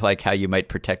 Sort of like how you might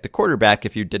protect a quarterback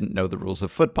if you didn't know the rules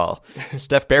of football.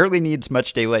 Steph barely needs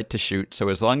much daylight to shoot, so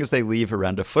as long as they leave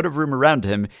around a foot of room around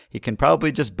him, he can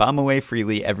probably just bomb away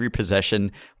freely every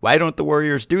possession. Why don't the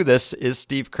Warriors do this? Is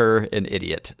Steve Kerr an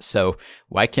idiot? So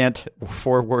why can't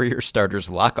 4 Warrior starters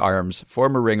lock arms,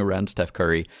 form a ring around Steph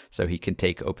Curry so he can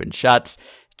take open shots?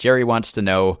 Jerry wants to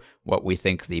know what we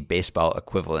think the baseball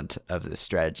equivalent of this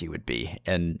strategy would be.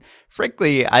 And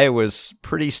frankly, I was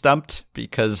pretty stumped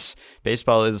because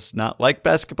baseball is not like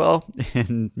basketball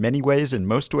in many ways, in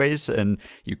most ways. And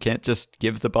you can't just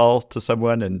give the ball to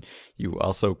someone, and you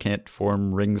also can't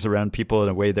form rings around people in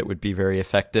a way that would be very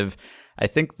effective. I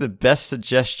think the best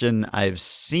suggestion I've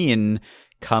seen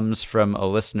comes from a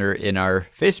listener in our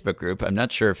Facebook group. I'm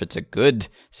not sure if it's a good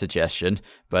suggestion,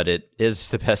 but it is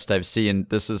the best I've seen.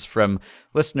 This is from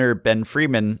listener Ben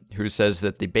Freeman, who says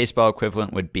that the baseball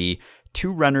equivalent would be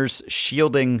 2 runners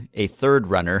shielding a third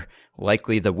runner,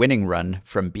 likely the winning run,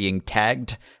 from being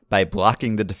tagged by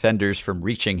blocking the defenders from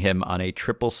reaching him on a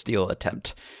triple steal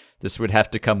attempt. This would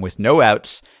have to come with no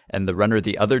outs, and the runner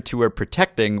the other 2 are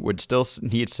protecting would still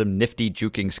need some nifty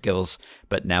juking skills,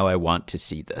 but now I want to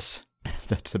see this.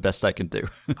 That's the best I can do.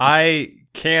 I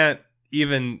can't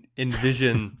even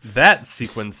envision that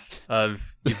sequence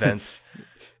of events.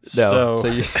 No, so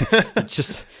you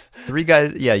just 3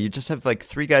 guys. Yeah, you just have like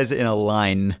 3 guys in a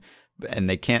line, and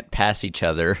they can't pass each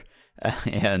other,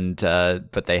 and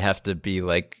but they have to be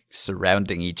like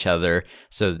surrounding each other.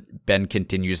 So Ben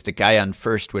continues, the guy on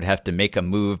first would have to make a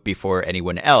move before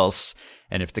anyone else,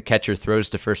 and if the catcher throws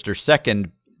to first or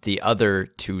second, the other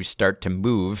 2 start to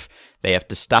move. They have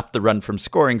to stop the run from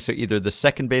scoring, so either the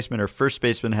second baseman or first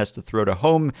baseman has to throw to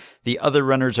home. The other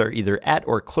runners are either at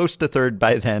or close to third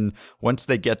by then. Once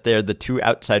they get there, the 2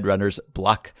 outside runners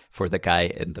block for the guy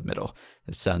in the middle.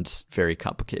 It sounds very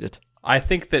complicated. I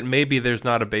think that maybe there's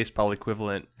not a baseball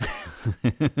equivalent.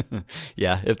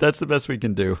 Yeah, if that's the best we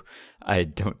can do, I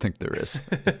don't think there is.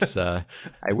 It's, I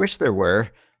wish there were.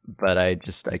 But I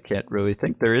can't really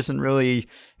think. There isn't really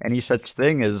any such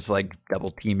thing as like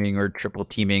double teaming or triple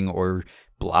teaming or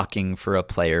blocking for a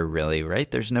player, really, right?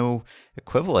 There's no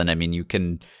equivalent. I mean, you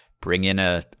can bring in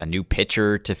a new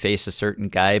pitcher to face a certain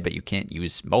guy, but you can't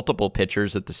use multiple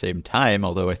pitchers at the same time,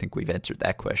 although I think we've answered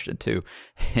that question too.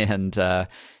 And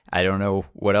I don't know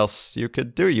what else you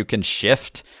could do. You can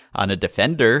shift on a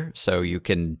defender, so you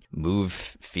can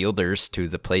move fielders to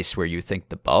the place where you think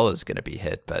the ball is going to be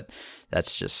hit, but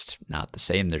that's just not the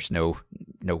same. There's no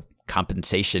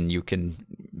compensation you can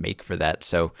make for that.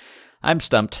 So I'm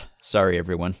stumped. Sorry,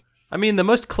 everyone. I mean, the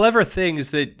most clever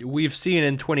things that we've seen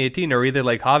in 2018 are either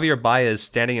like Javier Baez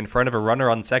standing in front of a runner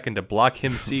on second to block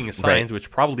him seeing signs, right,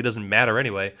 which probably doesn't matter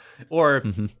anyway, or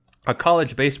a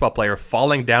college baseball player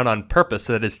falling down on purpose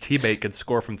so that his teammate could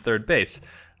score from third base.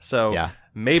 So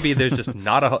maybe there's just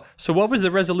not a... So what was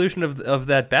the resolution of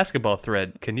that basketball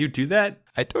thread? Can you do that?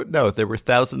 I don't know. There were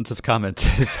thousands of comments,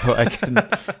 so I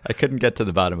couldn't get to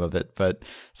the bottom of it. But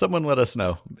someone let us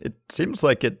know. It seems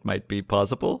like it might be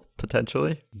plausible,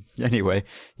 potentially. Anyway,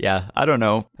 yeah, I don't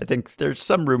know. I think there's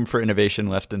some room for innovation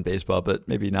left in baseball, but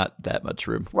maybe not that much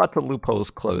room. Lots of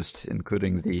loopholes closed,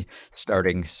 including the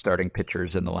starting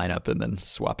pitchers in the lineup and then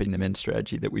swapping them in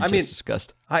strategy that we just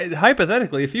discussed.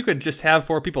 Hypothetically, if you could just have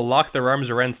 4 people lock their arms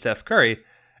around Steph Curry,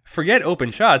 forget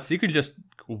open shots. You could just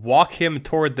walk him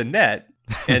toward the net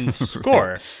and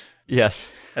score. Right. Yes.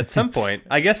 At some point.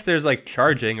 I guess there's like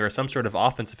charging or some sort of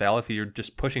offensive foul if you're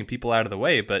just pushing people out of the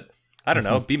way, but I don't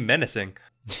know, be menacing.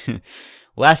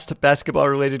 Last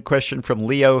basketball-related question from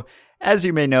Leo. As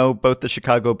you may know, both the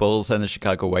Chicago Bulls and the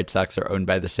Chicago White Sox are owned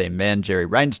by the same man, Jerry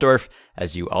Reinsdorf.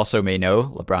 As you also may know,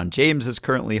 LeBron James is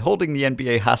currently holding the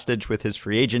NBA hostage with his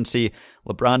free agency.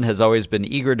 LeBron has always been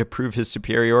eager to prove his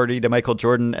superiority to Michael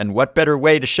Jordan, and what better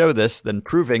way to show this than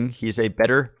proving he's a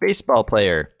better baseball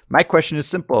player? My question is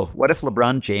simple. What if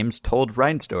LeBron James told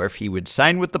Reinsdorf he would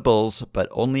sign with the Bulls, but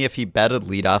only if he batted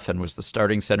leadoff and was the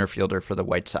starting center fielder for the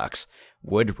White Sox?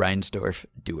 Would Reinsdorf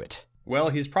do it? Well,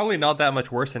 he's probably not that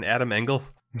much worse than Adam Engel.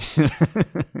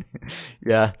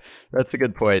 Yeah, that's a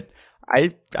good point.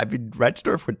 I mean,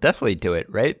 Reinsdorf would definitely do it,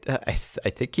 right? I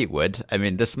think he would. I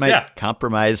mean, this might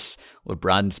compromise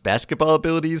LeBron's basketball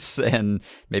abilities, and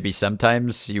maybe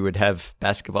sometimes you would have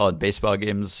basketball and baseball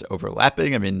games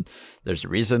overlapping. I mean, there's a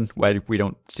reason why we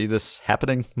don't see this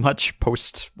happening much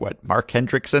post, Mark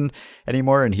Hendrickson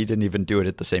anymore, and he didn't even do it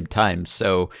at the same time.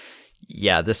 So,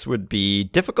 yeah, this would be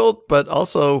difficult, but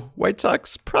also White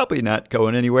Sox probably not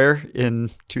going anywhere in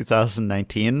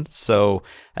 2019. So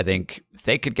I think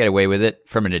they could get away with it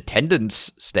from an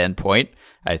attendance standpoint.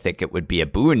 I think it would be a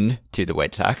boon to the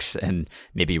White Sox, and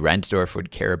maybe Reinsdorf would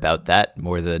care about that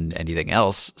more than anything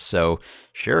else. So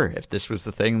sure, if this was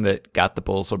the thing that got the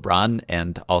Bulls LeBron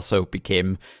and also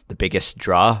became the biggest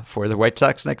draw for the White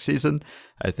Sox next season,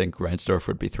 I think Reinsdorf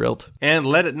would be thrilled. And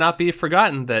let it not be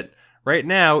forgotten that right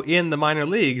now, in the minor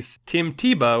leagues, Tim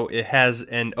Tebow has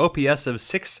an OPS of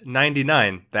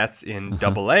 699. That's in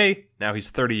Double-A. Now he's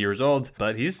 30 years old,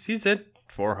 but he's hit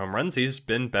 4 home runs. He's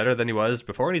been better than he was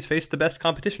before, and he's faced the best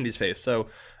competition he's faced. So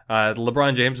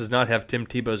LeBron James does not have Tim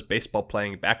Tebow's baseball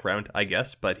playing background, I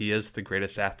guess, but he is the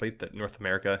greatest athlete that North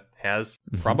America has,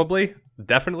 probably,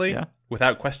 definitely,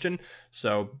 without question.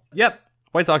 So, yep.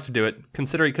 White Sox would do it,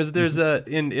 considering, because there's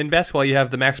in basketball you have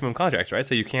the maximum contracts, right?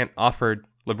 So you can't offer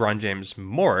LeBron James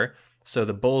more, so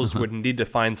the Bulls would need to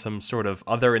find some sort of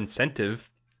other incentive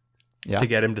to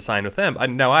get him to sign with them.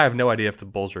 Now, I have no idea if the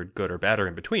Bulls are good or bad or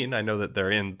in between. I know that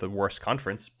they're in the worst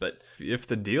conference, but if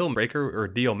the deal breaker or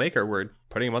deal maker were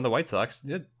putting him on the White Sox,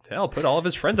 hell, put all of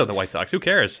his friends on the White Sox. Who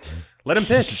cares? Let him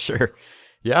pitch. Sure.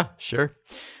 Yeah, sure.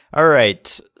 All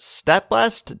right. Stat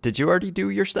Blast. Did you already do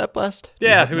your Stat Blast?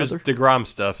 Yeah, it was DeGrom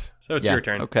stuff. So it's your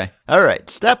turn. Okay. All right.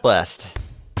 Stat Blast.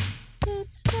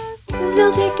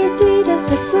 They'll take a data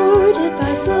set sorted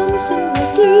by something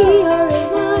like ERA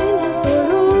minus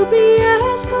or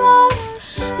OPS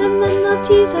plus, and then they'll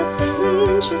tease out some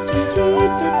interesting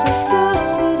tidbit,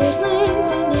 discuss it at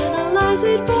length, and analyze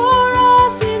it for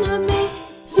us in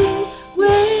amazing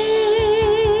ways.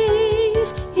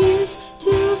 Here's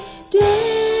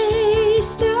today's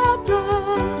Stat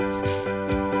Blast.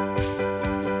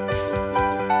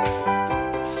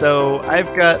 So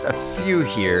I've got a few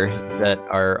here that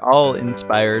are all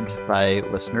inspired by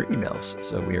listener emails.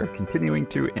 So we are continuing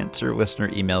to answer listener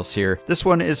emails here. This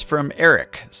one is from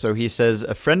Eric. So he says,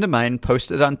 a friend of mine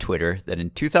posted on Twitter that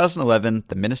in 2011,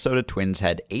 the Minnesota Twins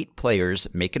had 8 players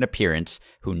make an appearance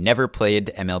who never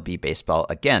played MLB baseball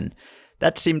again.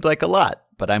 That seemed like a lot,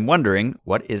 but I'm wondering,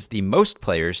 what is the most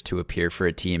players to appear for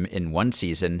a team in one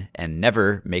season and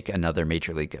never make another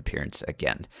major league appearance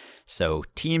again? So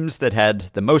teams that had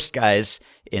the most guys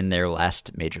in their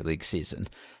last major league season.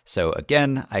 So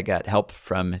again, I got help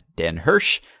from Dan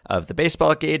Hirsch of the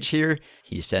Baseball Gauge here.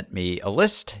 He sent me a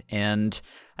list, and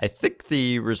I think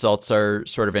the results are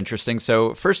sort of interesting.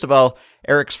 So first of all,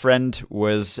 Eric's friend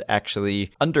was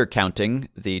actually undercounting.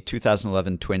 The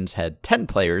 2011 Twins had 10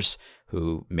 players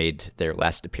who made their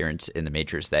last appearance in the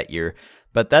majors that year.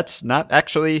 But that's not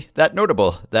actually that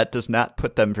notable. That does not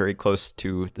put them very close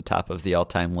to the top of the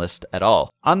all-time list at all.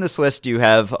 On this list, you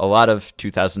have a lot of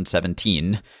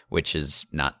 2017, which is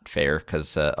not fair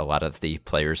because a lot of the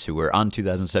players who were on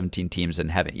 2017 teams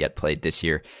and haven't yet played this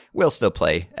year will still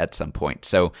play at some point.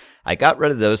 So I got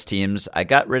rid of those teams. I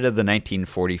got rid of the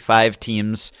 1945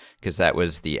 teams because that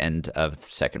was the end of the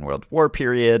Second World War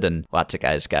period, and lots of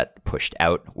guys got pushed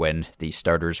out when the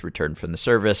starters returned from the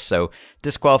service, so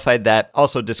disqualified that.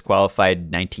 Also disqualified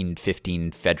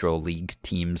 1915 Federal League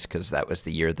teams, because that was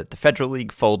the year that the Federal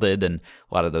League folded, and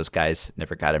a lot of those guys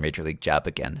never got a major league job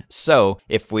again. So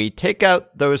if we take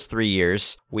out those 3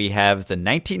 years, we have the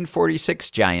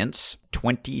 1946 Giants,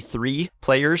 23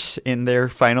 players in their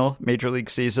final major league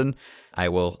season. I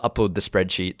will upload the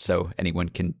spreadsheet so anyone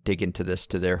can dig into this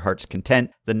to their heart's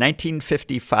content. The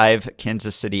 1955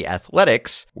 Kansas City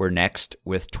Athletics were next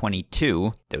with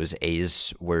 22. Those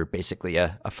A's were basically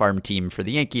a farm team for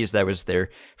the Yankees. That was their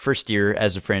first year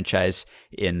as a franchise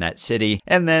in that city.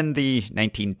 And then the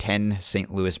 1910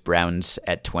 St. Louis Browns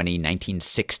at 20,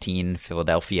 1916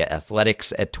 Philadelphia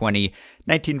Athletics at 20,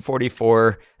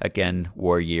 1944, again,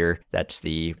 war year. That's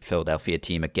the Philadelphia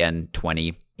team again,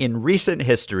 20. In recent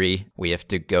history, we have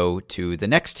to go to the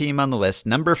next team on the list,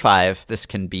 number 5. This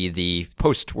can be the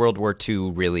post-World War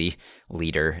II really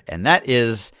leader, and that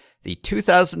is the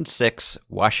 2006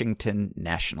 Washington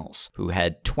Nationals, who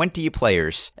had 20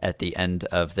 players at the end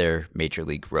of their major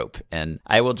league rope. And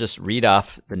I will just read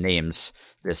off the names,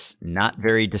 this not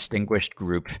very distinguished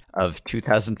group of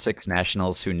 2006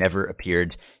 Nationals who never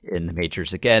appeared in the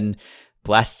majors again.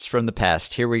 Blasts from the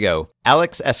past. Here we go.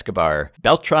 Alex Escobar,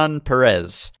 Beltran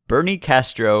Perez, Bernie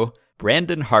Castro,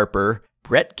 Brandon Harper,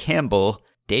 Brett Campbell,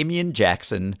 Damian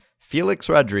Jackson, Felix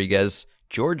Rodriguez,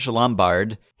 George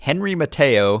Lombard, Henry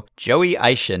Mateo, Joey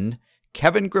Eischen,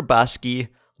 Kevin Grabowski,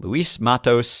 Luis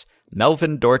Matos,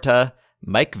 Melvin Dorta,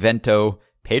 Mike Vento,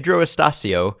 Pedro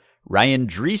Estacio, Ryan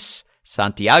Drees,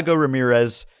 Santiago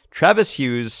Ramirez, Travis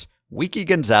Hughes, Wiki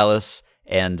Gonzalez,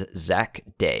 and Zach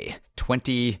Day.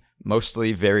 20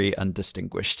 mostly very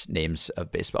undistinguished names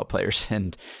of baseball players,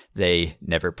 and they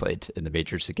never played in the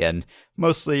majors again,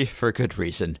 mostly for good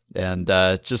reason. And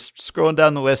just scrolling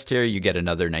down the list here, you get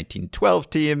another 1912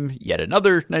 team, yet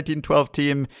another 1912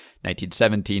 team,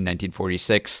 1917,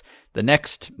 1946. The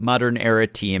next modern era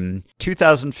team,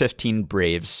 2015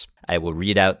 Braves. I will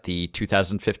read out the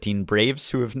 2015 Braves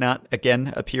who have not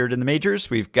again appeared in the majors.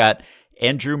 We've got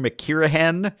Andrew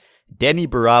McKirahan, Danny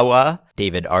Barawa,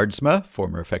 David Ardsma,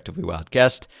 former Effectively Wild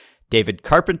guest, David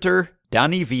Carpenter,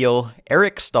 Donnie Veal,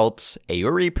 Eric Stultz,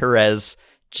 Eury Perez,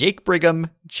 Jake Brigham,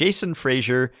 Jason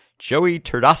Frazier, Joey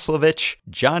Turdoslavich,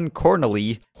 John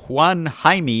Cornely, Juan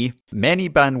Jaime, Manny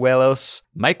Banuelos,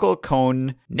 Michael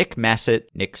Cohn, Nick Massett,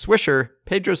 Nick Swisher,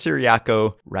 Pedro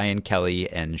Siriaco, Ryan Kelly,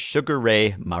 and Sugar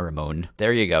Ray Maramon.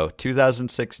 There you go.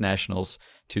 2006 Nationals,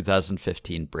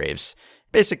 2015 Braves.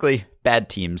 Basically, bad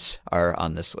teams are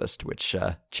on this list, which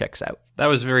checks out. That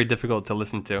was very difficult to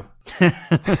listen to.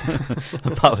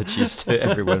 Apologies to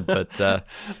everyone, but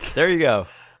there you go.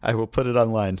 I will put it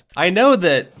online. I know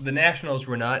that the Nationals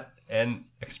were not an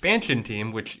expansion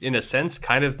team, which in a sense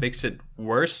kind of makes it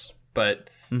worse, but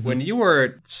when you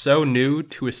were so new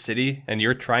to a city and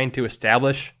you're trying to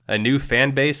establish a new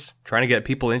fan base, trying to get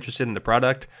people interested in the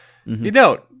product, you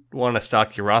don't want to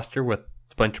stock your roster with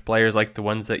a bunch of players like the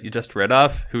ones that you just read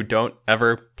off who don't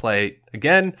ever play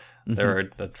again. There are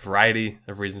a variety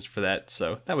of reasons for that.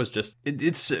 So that was just,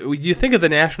 it's you think of the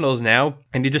Nationals now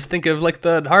and you just think of like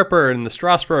the Harper and the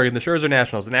Strasburg and the Scherzer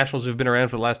Nationals. The Nationals have been around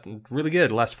for the last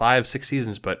 5-6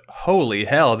 seasons, but holy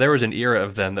hell, there was an era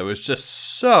of them that was just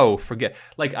so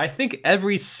like I think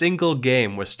every single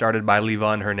game was started by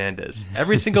Livan Hernandez.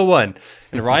 Every single one.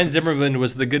 And Ryan Zimmerman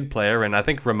was the good player, and I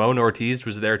think Ramon Ortiz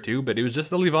was there too, but it was just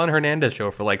the Livan Hernandez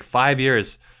show for like 5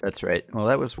 years. That's right. Well,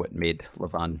 that was what made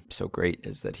Livan so great,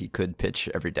 is that he could pitch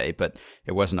every day, but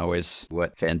it wasn't always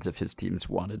what fans of his teams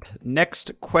wanted.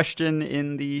 Next question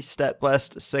in the Stat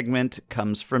Blast segment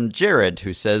comes from Jared,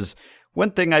 who says,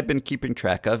 one thing I've been keeping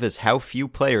track of is how few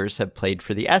players have played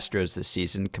for the Astros this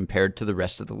season compared to the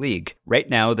rest of the league. Right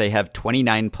now, they have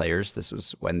 29 players. This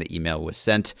was when the email was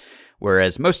sent,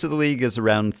 whereas most of the league is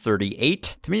around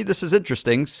 38. To me, this is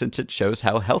interesting since it shows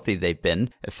how healthy they've been,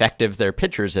 effective their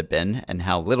pitchers have been, and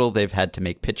how little they've had to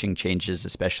make pitching changes,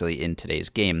 especially in today's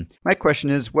game. My question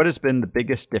is, what has been the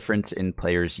biggest difference in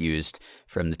players used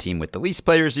from the team with the least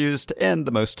players used and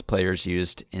the most players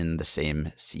used in the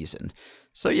same season?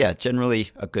 So yeah, generally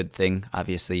a good thing,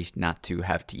 obviously, not to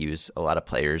have to use a lot of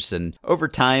players. And over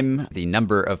time, the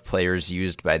number of players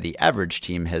used by the average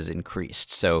team has increased.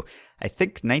 So I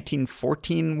think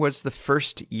 1914 was the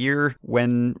first year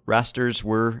when rosters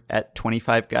were at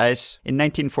 25 guys. In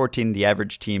 1914, the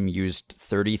average team used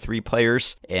 33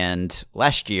 players. And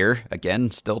last year, again,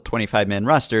 still 25-man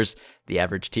rosters, the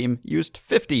average team used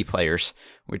 50 players,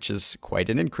 which is quite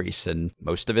an increase. And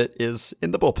most of it is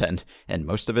in the bullpen. And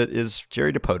most of it is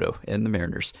Jerry Dipoto and the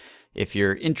Mariners. if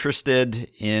you're interested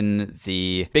in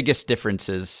the biggest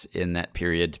differences in that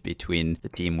period between the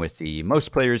team with the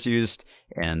most players used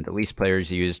and the least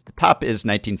players used, the top is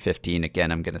 1915.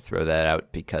 Again, I'm going to throw that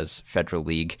out because Federal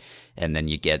League. And then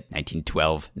you get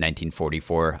 1912,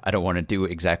 1944. I don't want to do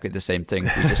exactly the same thing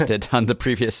we just did on the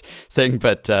previous thing,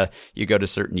 but you go to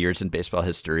certain years in baseball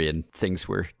history and things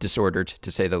were disordered,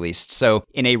 to say the least. So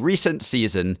in a recent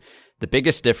season, the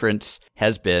biggest difference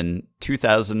has been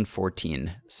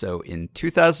 2014. So in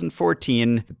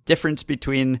 2014, the difference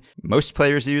between most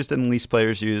players used and least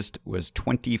players used was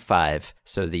 25.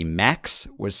 So the max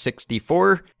was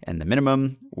 64 and the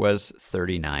minimum was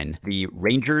 39. The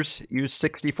Rangers used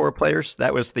 64 players.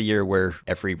 That was the year where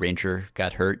every Ranger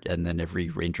got hurt and then every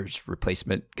Rangers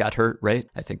replacement got hurt, right?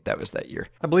 I think that was that year.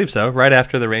 I believe so. Right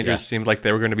after the Rangers seemed like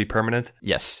they were going to be permanent.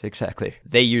 Yes, exactly.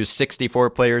 They used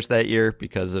 64 players that year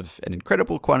because of an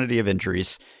incredible quantity of injuries.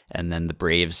 And then the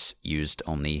Braves used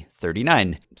only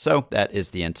 39. So that is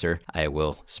the answer. I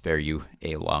will spare you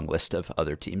a long list of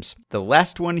other teams. The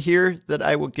last one here that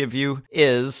I will give you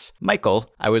is, Michael,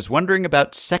 I was wondering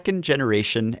about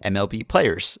second-generation MLB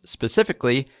players,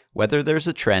 specifically whether there's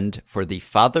a trend for the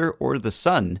father or the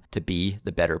son to be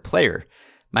the better player.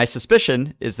 My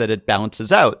suspicion is that it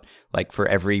balances out. Like for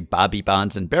every Bobby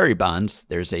Bonds and Barry Bonds,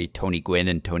 there's a Tony Gwynn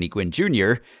and Tony Gwynn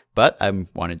Jr., but I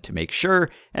wanted to make sure,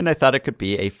 and I thought it could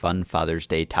be a fun Father's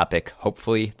Day topic.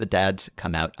 Hopefully the dads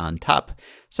come out on top.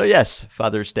 So yes,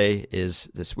 Father's Day is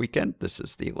this weekend. This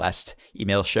is the last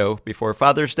email show before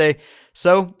Father's Day.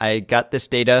 So I got this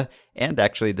data, and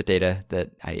actually the data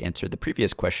that I answered the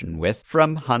previous question with,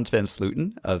 from Hans Van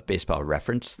Slooten of Baseball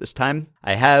Reference this time.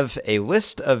 I have a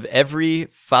list of every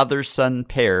father-son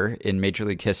pair in Major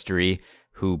League history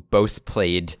who both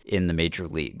played in the major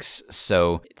leagues.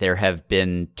 So there have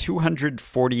been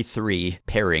 243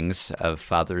 pairings of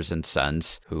fathers and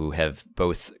sons who have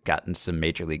both gotten some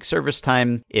major league service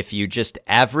time. If you just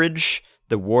average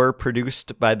the WAR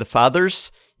produced by the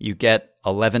fathers, you get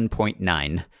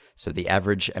 11.9. So the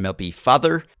average MLB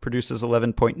father produces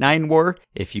 11.9 WAR.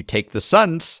 If you take the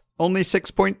sons, only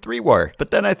 6.3 WAR.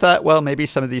 But then I thought, well, maybe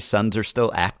some of these sons are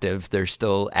still active. They're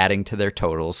still adding to their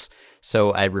totals.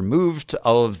 So I removed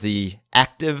all of the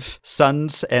active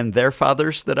sons and their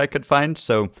fathers that I could find.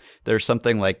 So there's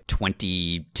something like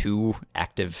 22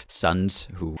 active sons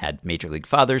who had major league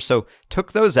fathers. So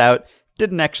took those out.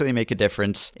 Didn't actually make a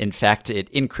difference. In fact, it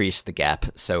increased the gap.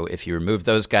 So if you remove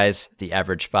those guys, the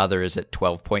average father is at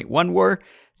 12.1 WAR.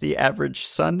 The average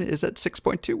son is at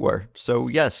 6.2 WAR. So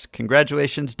yes,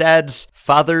 congratulations, dads.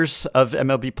 Fathers of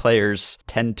MLB players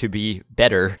tend to be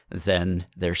better than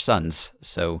their sons.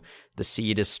 So the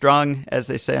seed is strong, as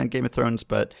they say on Game of Thrones,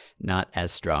 but not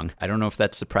as strong. I don't know if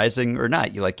that's surprising or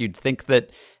not. You'd think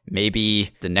that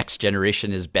maybe the next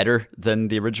generation is better than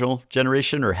the original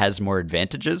generation or has more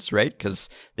advantages, right? Because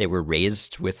they were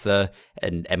raised with an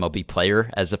MLB player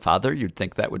as a father. You'd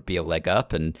think that would be a leg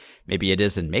up, and maybe it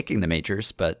is in making the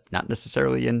majors, but not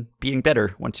necessarily in being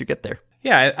better once you get there.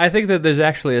 Yeah, I think that there's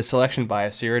actually a selection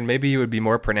bias here, and maybe it would be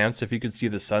more pronounced if you could see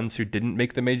the sons who didn't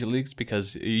make the major leagues,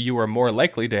 because you are more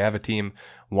likely to have a team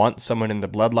want someone in the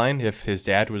bloodline if his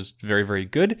dad was very, very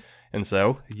good. And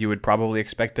so you would probably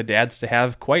expect the dads to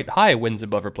have quite high wins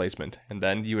above replacement. And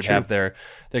then you would have their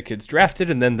kids drafted,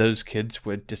 and then those kids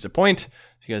would disappoint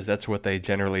because that's what they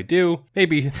generally do.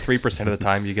 Maybe 3% of the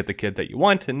time you get the kid that you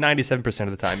want, and 97%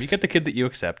 of the time you get the kid that you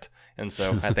accept. And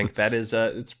so I think that is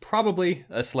it's probably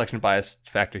a selection bias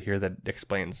factor here that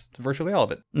explains virtually all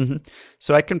of it. Mm-hmm.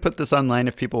 So I can put this online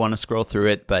if people want to scroll through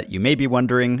it, but you may be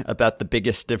wondering about the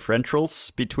biggest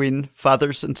differentials between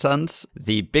fathers and sons.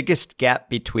 The biggest gap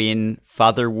between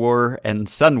father WAR and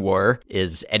son WAR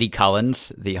is Eddie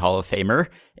Collins, the Hall of Famer,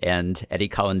 and Eddie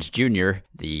Collins Jr.,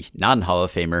 the non-Hall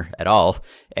of Famer at all.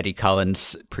 Eddie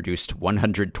Collins produced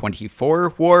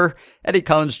 124 WAR. Eddie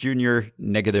Collins Jr.,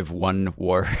 -1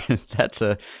 WAR. That's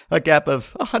a gap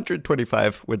of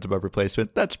 125 wins above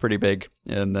replacement. That's pretty big.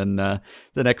 And then the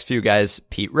next few guys,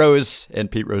 Pete Rose and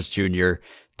Pete Rose Jr.,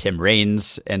 Tim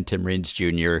Raines and Tim Raines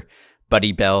Jr.,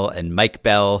 Buddy Bell and Mike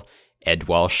Bell, Ed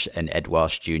Walsh and Ed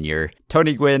Walsh Jr.,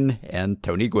 Tony Gwynn and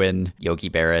Tony Gwynn,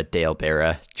 Yogi Berra, Dale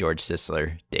Berra, George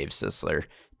Sisler, Dave Sisler,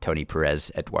 Tony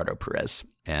Perez, Eduardo Perez.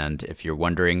 And if you're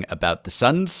wondering about the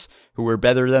sons who were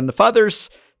better than the fathers,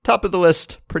 top of the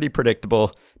list, pretty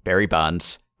predictable, Barry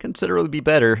Bonds, considerably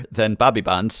better than Bobby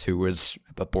Bonds, who was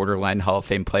a borderline Hall of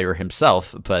Fame player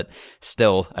himself, but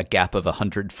still a gap of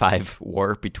 105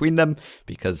 WAR between them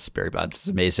because Barry Bonds is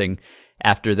amazing.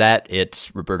 After that,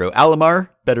 it's Roberto Alomar,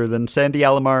 better than Sandy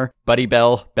Alomar. Buddy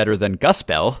Bell, better than Gus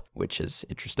Bell, which is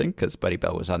interesting because Buddy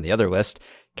Bell was on the other list.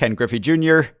 Ken Griffey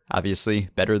Jr., obviously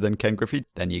better than Ken Griffey.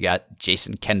 Then you got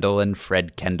Jason Kendall and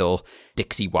Fred Kendall,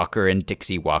 Dixie Walker and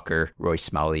Dixie Walker, Roy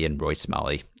Smalley and Roy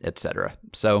Smalley, etc.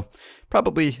 So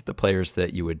probably the players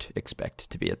that you would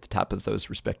expect to be at the top of those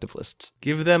respective lists.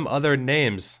 Give them other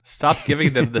names. Stop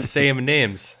giving them the same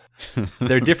names.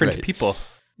 They're different Right. people.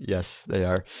 Yes, they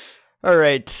are. All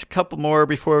right, a couple more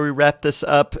before we wrap this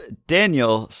up.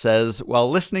 Daniel says, while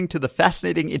listening to the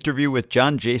fascinating interview with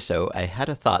John Jaso, I had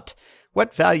a thought.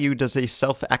 What value does a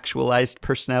self-actualized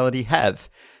personality have?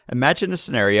 Imagine a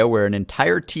scenario where an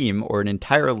entire team or an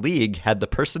entire league had the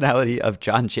personality of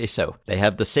John Jaso. They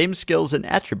have the same skills and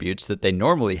attributes that they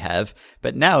normally have,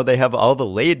 but now they have all the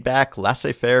laid-back,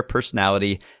 laissez-faire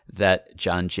personality that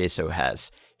John Jaso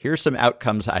has. Here's some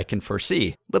outcomes I can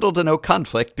foresee. Little to no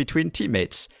conflict between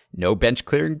teammates. No bench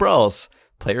clearing brawls.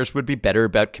 Players would be better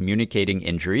about communicating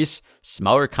injuries.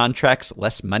 Smaller contracts,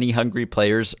 less money-hungry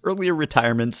players, earlier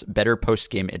retirements, better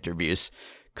post-game interviews.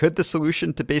 Could the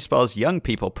solution to baseball's young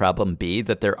people problem be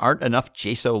that there aren't enough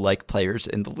Jaso-like players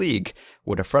in the league?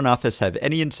 Would a front office have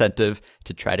any incentive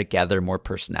to try to gather more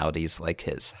personalities like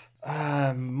his?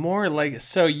 More like,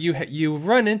 so you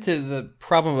run into the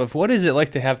problem of what is it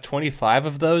like to have 25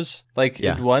 of those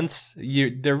at once?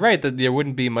 They're right that there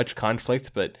wouldn't be much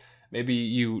conflict, but maybe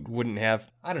you wouldn't have,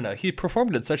 I don't know. He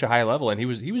performed at such a high level and he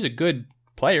was a good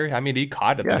player. I mean, he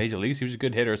caught at the major leagues. He was a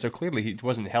good hitter, so clearly he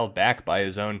wasn't held back by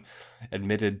his own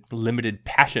admitted limited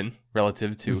passion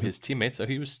relative to his teammates. So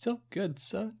he was still good.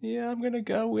 So yeah, I'm gonna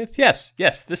go with yes.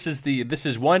 This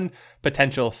is one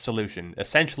potential solution.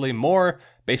 Essentially, more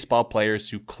baseball players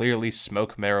who clearly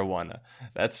smoke marijuana.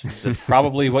 That's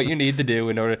probably what you need to do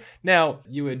in order. Now,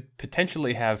 you would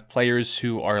potentially have players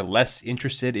who are less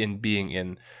interested in being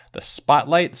in the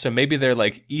spotlight. So maybe they're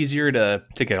easier to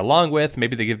get along with.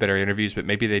 Maybe they give better interviews, but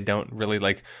maybe they don't really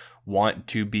want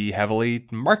to be heavily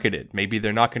marketed. Maybe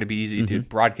they're not going to be easy to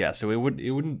broadcast. So it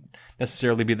wouldn't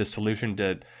necessarily be the solution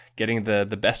to getting the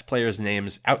best players'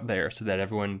 names out there so that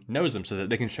everyone knows them, so that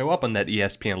they can show up on that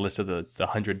ESPN list of the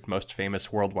 100 most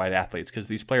famous worldwide athletes, because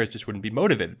these players just wouldn't be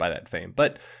motivated by that fame.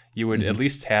 But you would at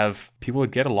least have people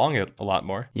would get along a lot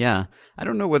more. Yeah. I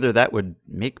don't know whether that would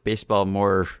make baseball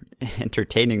more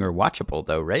entertaining or watchable,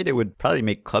 though, right? It would probably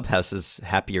make clubhouses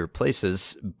happier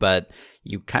places, but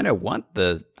you kind of want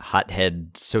the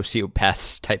hothead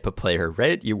sociopaths type of player,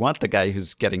 right? You want the guy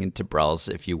who's getting into brawls.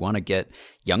 If you want to get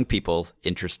young people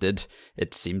interested,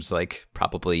 it seems like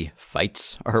probably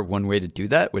fights are one way to do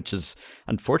that, which is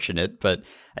unfortunate. But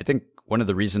I think one of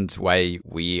the reasons why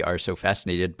we are so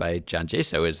fascinated by John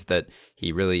Jaso is that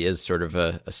he really is sort of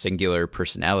a singular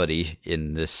personality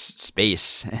in this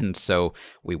space. And so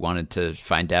we wanted to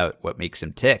find out what makes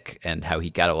him tick and how he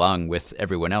got along with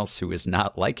everyone else who is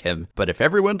not like him. But if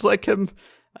everyone's like him,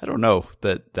 I don't know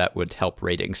that would help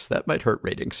ratings. That might hurt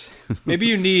ratings. Maybe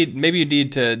you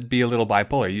need to be a little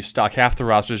bipolar. You stock half the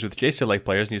rosters with Jaso-like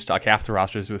players, and you stock half the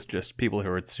rosters with just people who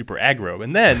are super aggro.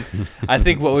 And then I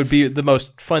think what would be the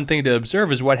most fun thing to observe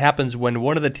is what happens when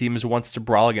one of the teams wants to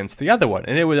brawl against the other one.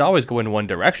 And it would always go in one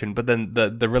direction, but then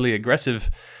the really aggressive,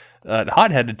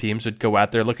 hot-headed teams would go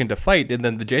out there looking to fight, and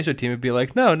then the Jaso team would be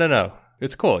like, no.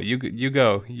 It's cool. You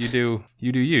go. You do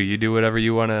you. You do whatever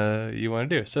you wanna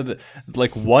do. So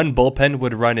one bullpen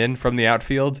would run in from the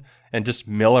outfield and just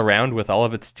mill around with all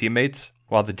of its teammates,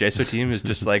 while the Jaso team is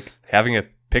just having a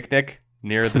picnic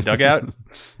near the dugout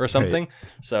or something.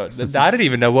 Right. So I didn't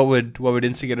even know what would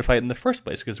instigate a fight in the first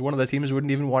place, because one of the teams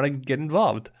wouldn't even want to get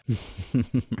involved.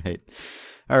 Right.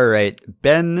 All right.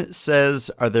 Ben says,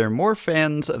 are there more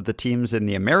fans of the teams in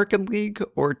the American League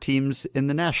or teams in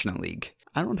the National League?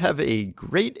 I don't have a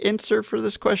great answer for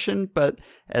this question, but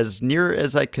as near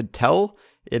as I could tell,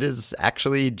 it is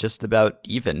actually just about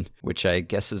even, which I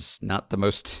guess is not the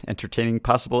most entertaining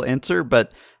possible answer,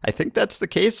 but I think that's the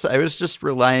case. I was just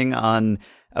relying on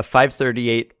a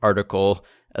 538 article,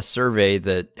 a survey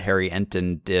that Harry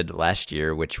Enton did last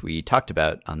year, which we talked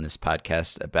about on this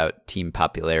podcast about team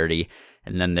popularity.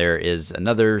 And then there is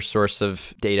another source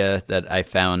of data that I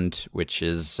found, which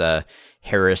is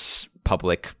Harris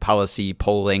Public Policy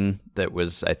polling that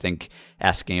was, I think,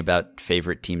 asking about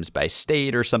favorite teams by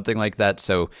state or something like that.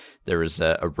 So there was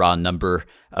a raw number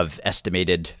of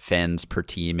estimated fans per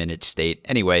team in each state.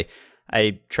 Anyway,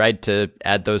 I tried to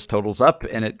add those totals up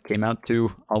and it came out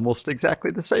to almost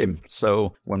exactly the same.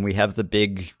 So when we have the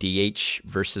big DH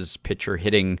versus pitcher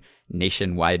hitting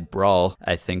nationwide brawl,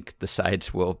 I think the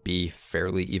sides will be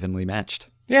fairly evenly matched.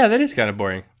 Yeah, that is kind of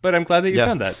boring, but I'm glad that you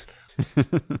found that.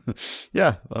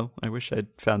 Yeah, well, I wish I'd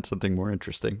found something more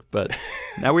interesting, but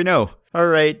now we know. All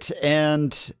right,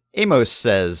 and Amos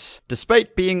says,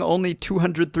 despite being only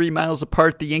 203 miles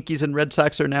apart, the Yankees and Red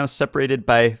Sox are now separated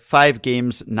by 5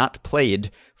 games not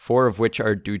played, 4 of which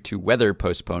are due to weather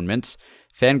postponements.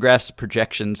 Fangraphs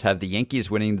projections have the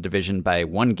Yankees winning the division by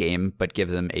 1 game, but give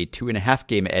them a 2.5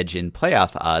 game edge in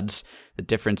playoff odds, the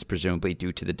difference presumably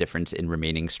due to the difference in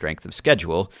remaining strength of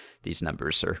schedule. These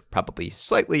numbers are probably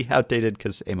slightly outdated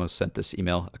because Amos sent this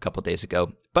email a couple days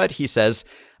ago. But he says,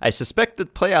 I suspect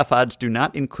that playoff odds do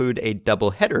not include a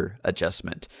doubleheader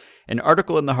adjustment. An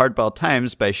article in the Hardball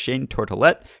Times by Shane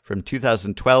Tortolet from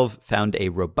 2012 found a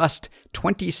robust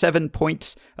 27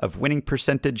 points of winning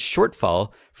percentage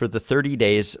shortfall for the 30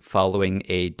 days following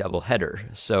a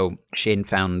doubleheader. So Shane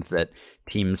found that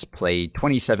teams play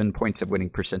 27 points of winning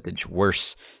percentage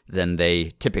worse than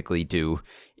they typically do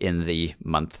in the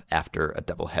month after a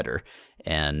doubleheader.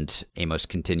 And Amos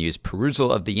continues,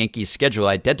 perusal of the Yankees' schedule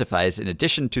identifies, in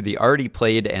addition to the already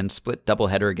played and split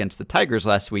doubleheader against the Tigers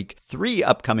last week, 3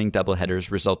 upcoming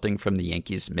doubleheaders resulting from the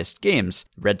Yankees' missed games.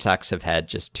 Red Sox have had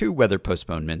just 2 weather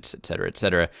postponements, etc.,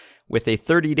 etc. With a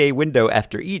 30-day window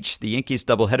after each, the Yankees'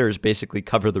 doubleheaders basically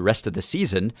cover the rest of the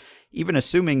season. Even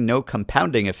assuming no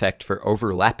compounding effect for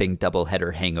overlapping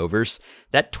doubleheader hangovers,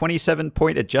 that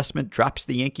 27-point adjustment drops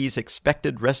the Yankees'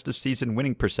 expected rest-of-season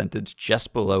winning percentage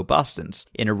just below Boston's.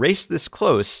 In a race this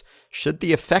close, should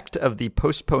the effect of the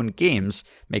postponed games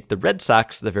make the Red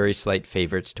Sox the very slight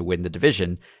favorites to win the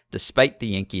division, despite the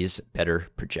Yankees' better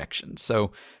projections?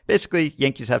 So basically,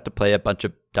 Yankees have to play a bunch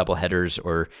of doubleheaders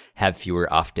or have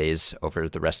fewer off days over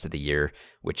the rest of the year,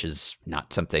 which is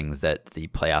not something that the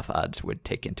playoff odds would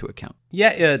take into account.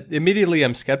 Yeah, immediately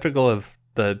I'm skeptical of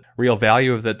the real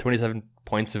value of the 27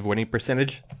 points of winning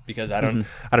percentage, because I don't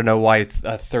know why a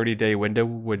 30-day window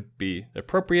would be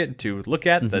appropriate to look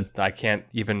at. That I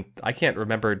can't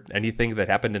remember anything that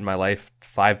happened in my life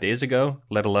 5 days ago,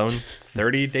 let alone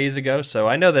 30 days ago. So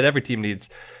I know that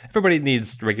everybody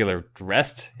needs regular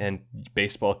rest, and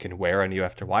baseball can wear on you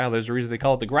after a while. There's a reason they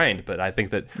call it the grind, but I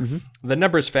think that the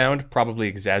numbers found probably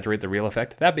exaggerate the real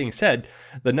effect. That being said,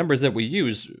 the numbers that we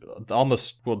use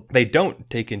they don't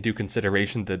take into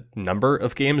consideration the number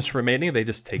of games remaining. They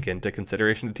just take into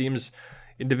consideration the team's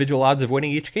individual odds of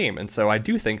winning each game. And so I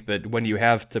do think that when you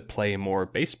have to play more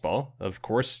baseball, of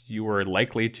course, you are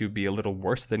likely to be a little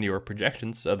worse than your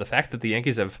projections. So the fact that the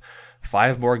Yankees have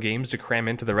 5 more games to cram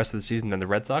into the rest of the season than the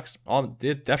Red Sox,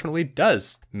 it definitely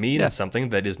does mean something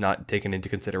that is not taken into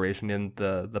consideration in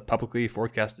the publicly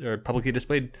forecast or publicly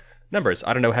displayed numbers.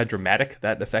 I don't know how dramatic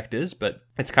that effect is, but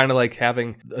it's kind of like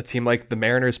having a team like the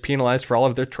Mariners penalized for all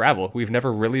of their travel. We've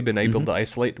never really been able to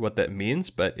isolate what that means,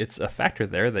 but it's a factor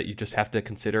there that you just have to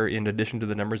consider in addition to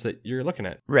the numbers that you're looking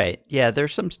at. Right. Yeah,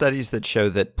 there's some studies that show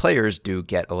that players do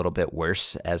get a little bit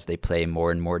worse as they play more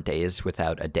and more days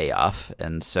without a day off.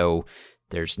 And so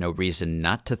there's no reason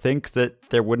not to think that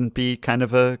there wouldn't be kind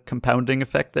of a compounding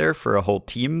effect there for a whole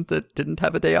team that didn't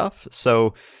have a day off.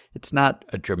 So it's not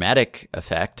a dramatic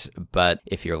effect, but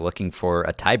if you're looking for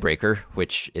a tiebreaker,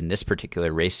 which in this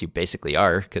particular race you basically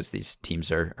are, because these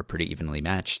teams are pretty evenly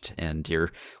matched, and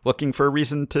you're looking for a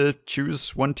reason to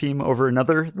choose one team over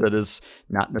another that is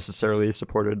not necessarily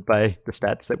supported by the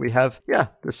stats that we have, yeah,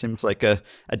 this seems like a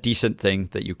decent thing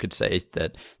that you could say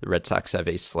that the Red Sox have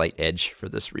a slight edge for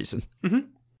this reason.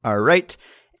 All right.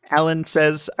 Alan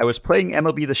says, I was playing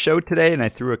MLB The Show today and I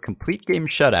threw a complete game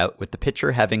shutout with the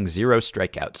pitcher having 0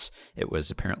 strikeouts. It was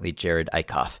apparently Jared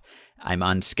Eichhoff. I'm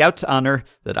on Scout's honor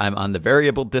that I'm on the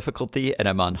variable difficulty and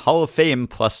I'm on Hall of Fame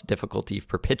plus difficulty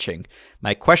for pitching.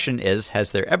 My question is,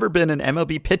 has there ever been an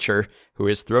MLB pitcher who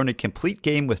has thrown a complete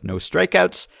game with no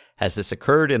strikeouts? Has this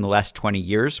occurred in the last 20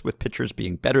 years with pitchers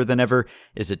being better than ever?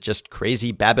 Is it just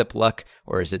crazy BABIP luck,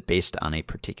 or is it based on a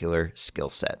particular skill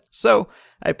set? So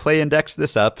I play index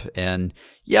this up, and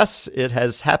yes, it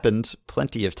has happened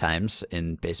plenty of times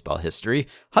in baseball history,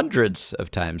 hundreds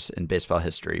of times in baseball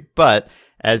history, but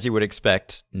as you would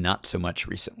expect, not so much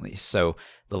recently. So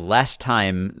the last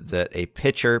time that a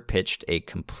pitcher pitched a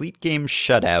complete game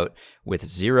shutout with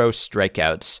 0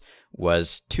 strikeouts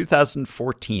was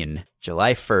 2014,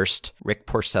 July 1st. Rick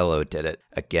Porcello did it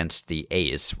against the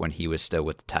A's when he was still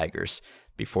with the Tigers.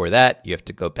 Before that, you have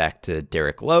to go back to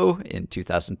Derek Lowe in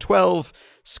 2012,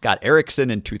 Scott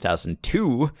Erickson in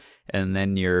 2002, and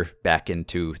then you're back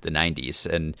into the 90s.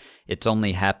 And it's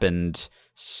only happened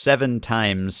 7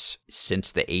 times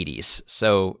since the 80s.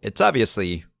 So it's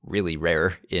obviously really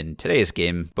rare in today's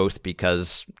game, both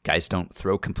because guys don't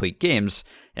throw complete games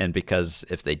and because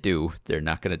if they do, they're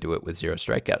not going to do it with 0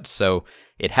 strikeouts. So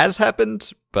it has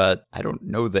happened, but I don't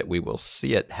know that we will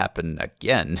see it happen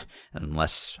again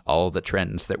unless all the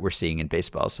trends that we're seeing in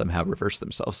baseball somehow reverse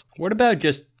themselves. What about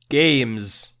just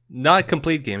games, not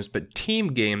complete games, but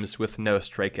team games with no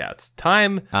strikeouts?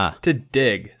 Time to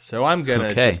dig. So I'm going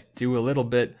to just do a little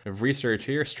bit of research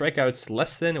here. Strikeouts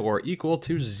less than or equal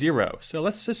to 0. So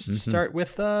let's just start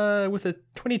with the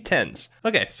 2010s.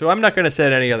 Okay, so I'm not going to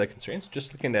set any other constraints.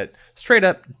 Just looking at straight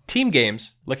up team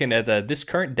games, looking at this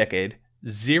current decade,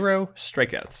 0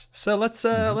 strikeouts. So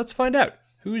let's find out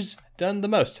who's done the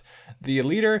most. The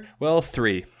leader, well,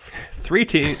 3. Three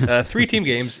team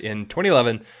games in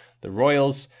 2011. The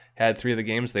Royals had 3 of the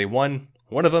games. They won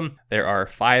one of them. There are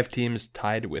 5 teams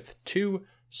tied with 2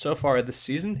 so far this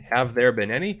season. Have there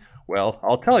been any? Well,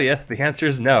 I'll tell you, the answer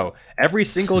is no. Every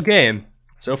single game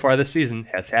so far this season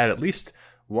has had at least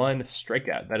 1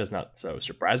 strikeout. That is not so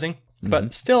surprising,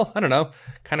 but still, I don't know,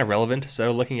 kind of relevant.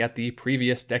 So looking at the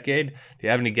previous decade, do you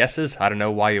have any guesses? I don't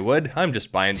know why you would. I'm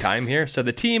just buying time here. So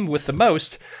the team with the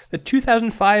most, the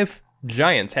 2005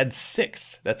 Giants, had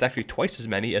 6. That's actually twice as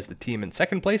many as the team in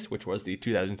second place, which was the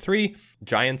 2003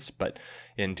 Giants. But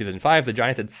in 2005, the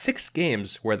Giants had 6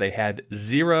 games where they had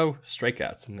 0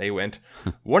 strikeouts, and they went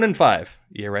 1-5,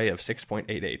 ERA of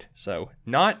 6.88. So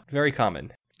not very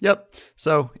common. Yep.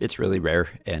 So it's really rare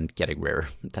and getting rarer.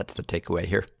 That's the takeaway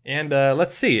here. And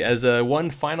let's see, as one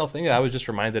final thing I was just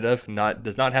reminded of,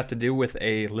 does not have to do with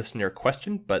a listener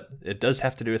question, but it does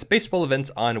have to do with baseball events.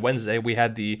 On Wednesday, we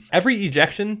had every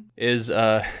ejection is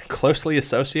closely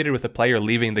associated with a player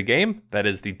leaving the game. That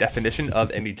is the definition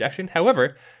of an ejection.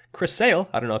 However, Chris Sale,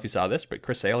 I don't know if you saw this, but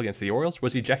Chris Sale against the Orioles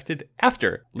was ejected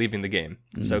after leaving the game.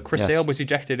 So Chris Sale was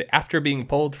ejected after being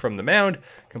pulled from the mound,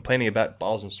 complaining about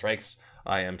balls and strikes.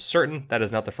 I am certain that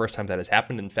is not the first time that has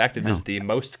happened. In fact, it is the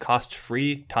most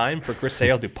cost-free time for Chris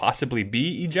Sale to possibly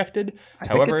be ejected.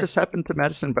 However, this happened to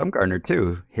Madison Bumgarner,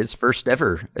 too. His first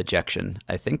ever ejection,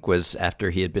 I think, was after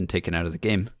he had been taken out of the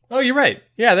game. Oh, you're right.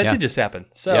 Yeah, that did just happen.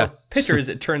 So pitchers,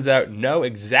 it turns out, know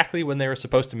exactly when they were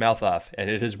supposed to mouth off, and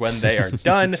it is when they are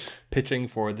done pitching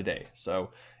for the day. So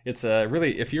it's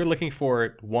really, if you're looking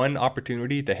for one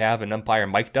opportunity to have an umpire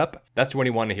mic'd up, that's when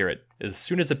you want to hear it, as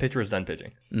soon as the pitcher is done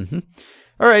pitching.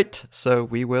 All right, so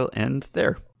we will end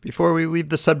there. Before we leave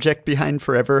the subject behind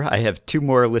forever, I have 2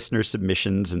 more listener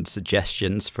submissions and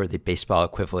suggestions for the baseball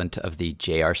equivalent of the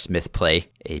J.R. Smith play,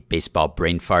 a baseball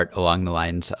brain fart along the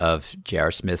lines of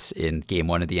J.R. Smith's in Game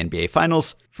 1 of the NBA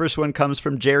Finals. First one comes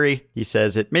from Jerry. He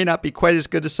says, it may not be quite as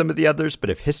good as some of the others, but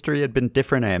if history had been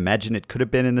different, I imagine it could have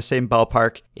been in the same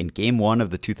ballpark. In Game 1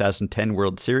 of the 2010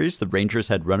 World Series, the Rangers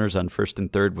had runners on first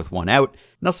and third with 1 out.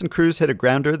 Nelson Cruz hit a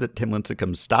grounder that Tim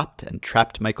Lincecum stopped and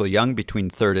trapped Michael Young between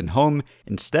third and home.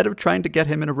 Instead of trying to get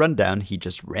him in a rundown, he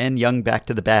just ran Young back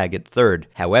to the bag at third.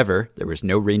 However, there was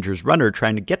no Rangers runner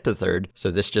trying to get to third,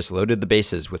 so this just loaded the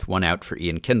bases with 1 out for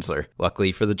Ian Kinsler.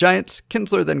 Luckily for the Giants,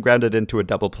 Kinsler then grounded into a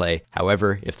double play.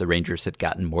 However, if the Rangers had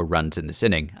gotten more runs in this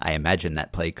inning, I imagine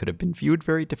that play could have been viewed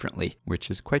very differently, which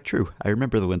is quite true. I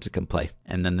remember the Lincecum play.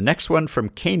 And then the next one from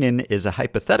Kanan is a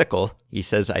hypothetical. He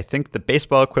says, I think the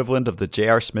baseball equivalent of the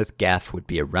J.R. Smith gaffe would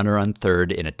be a runner on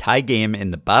third in a tie game in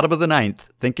the bottom of the 9th,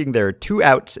 thinking there are 2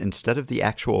 outs instead of the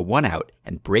actual 1 out,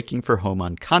 and breaking for home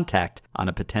on contact on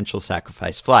a potential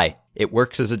sacrifice fly. It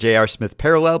works as a J.R. Smith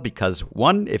parallel because,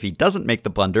 1, if he doesn't make the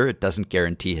blunder, it doesn't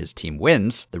guarantee his team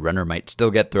wins. The runner might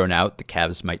still get thrown out, the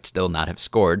Cavs might still not have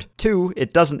scored. 2,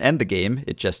 it doesn't end the game,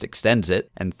 it just extends it.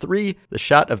 And 3, the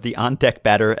shot of the on-deck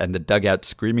batter and the dugout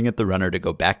screaming at the runner to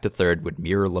go back to third would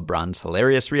mirror LeBron's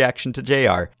hilarious reaction to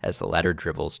JR as the latter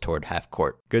dribbles toward half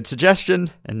court. Good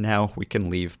suggestion, and now we can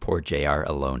leave poor JR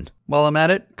alone. While I'm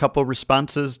at it, a couple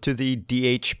responses to the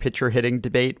DH pitcher hitting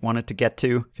debate wanted to get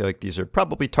to. I feel like these are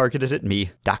probably targeted at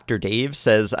me. Dr. Dave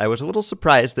says, I was a little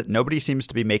surprised that nobody seems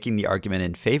to be making the argument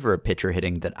in favor of pitcher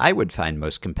hitting that I would find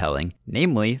most compelling,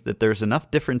 namely that there's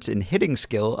enough difference in hitting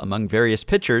skill among various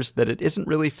pitchers that it isn't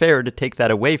really fair to take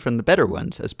that away from the better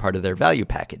ones as part of their value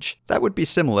package. That would be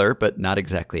similar, but not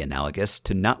exactly analogous,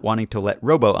 to not wanting to let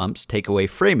robo-umps take away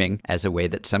framing as a way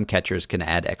that some catchers can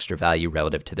add extra value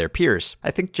relative to their peers.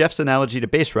 I think Jeff's analogy to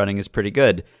base running is pretty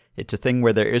good. It's a thing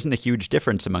where there isn't a huge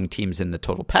difference among teams in the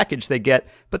total package they get,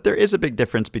 but there is a big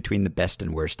difference between the best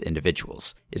and worst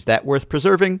individuals. Is that worth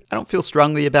preserving? I don't feel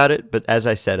strongly about it, but as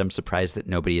I said, I'm surprised that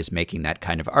nobody is making that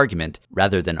kind of argument,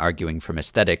 rather than arguing from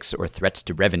aesthetics or threats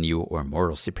to revenue or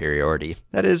moral superiority.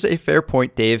 That is a fair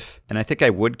point, Dave, and I think I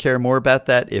would care more about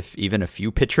that if even a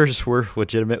few pitchers were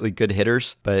legitimately good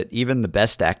hitters, but even the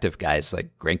best active guys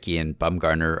like Greinke and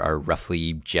Bumgarner are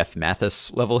roughly Jeff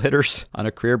Mathis level hitters on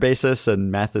a career basis,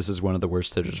 and Mathis Mathis is one of the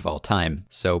worst hitters of all time.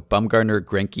 So Bumgarner,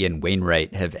 Greinke, and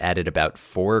Wainwright have added about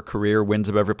 4 career wins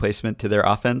above replacement to their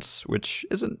offense, which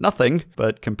isn't nothing,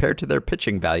 but compared to their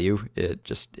pitching value, it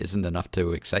just isn't enough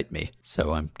to excite me.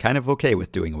 So I'm kind of okay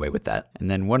with doing away with that.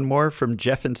 And then one more from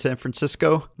Jeff in San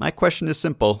Francisco. My question is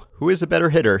simple. Who is a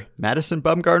better hitter, Madison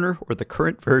Bumgarner or the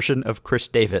current version of Chris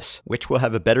Davis? Which will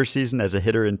have a better season as a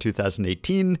hitter in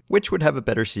 2018? Which would have a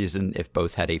better season if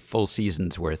both had a full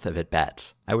season's worth of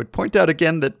at-bats? I would point out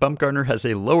again that Bumgarner has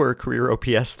a lower career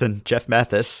OPS than Jeff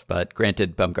Mathis, but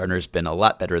granted, Bumgarner's been a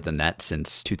lot better than that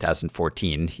since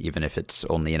 2014, even if it's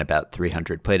only in about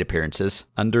 300 plate appearances.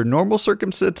 Under normal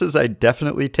circumstances, I'd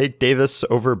definitely take Davis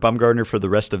over Bumgarner for the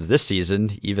rest of this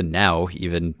season, even now,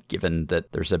 even given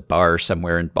that there's a bar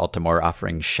somewhere in Baltimore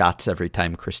offering shots every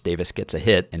time Chris Davis gets a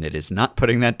hit, and it is not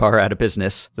putting that bar out of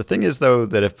business. The thing is, though,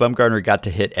 that if Bumgarner got to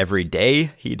hit every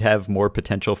day, he'd have more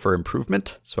potential for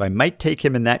improvement, so I might take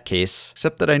him in that case,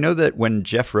 except that I know that when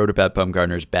Jeff wrote about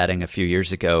Bumgarner's batting a few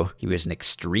years ago, he was an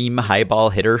extreme high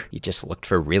ball hitter. He just looked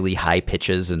for really high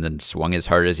pitches and then swung as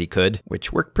hard as he could,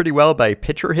 which worked pretty well by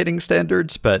pitcher hitting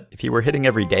standards, but if he were hitting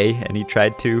every day and he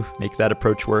tried to make that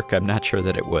approach work, I'm not sure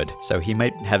that it would. So he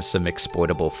might have some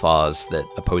exploitable flaws that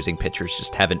opposing pitchers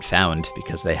just haven't found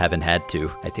because they haven't had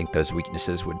to. I think those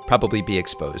weaknesses would probably be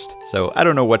exposed. So I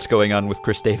don't know what's going on with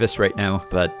Chris Davis right now,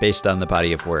 but based on the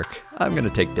body of work, I'm going to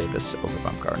take Davis over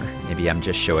Bumgarner. Maybe I'm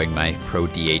just showing my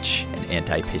pro-DH and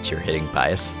anti-pitcher hitting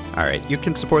bias. All right, you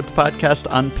can support the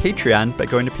podcast on Patreon by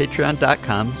going to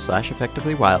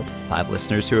patreon.com/effectivelywild. 5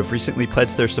 listeners who have recently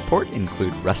pledged their support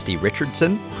include Rusty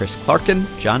Richardson, Chris Clarkin,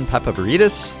 John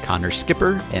Papavaridis, Connor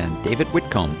Skipper, and David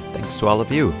Whitcomb. Thanks to all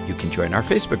of you. You can join our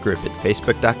Facebook group at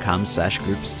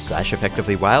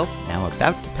facebook.com/groups/effectivelywild. Now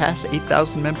about to pass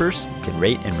 8,000 members. You can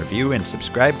rate and review and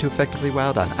subscribe to Effectively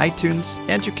Wild on iTunes,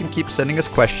 and you can keep sending us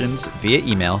questions via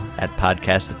email at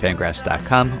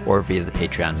podcast@fangraphs.com or via the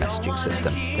Patreon messaging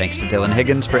system. Thanks to Dylan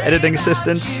Higgins for editing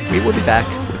assistance. We will be back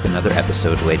with another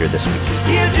episode later this week.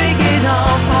 You drink it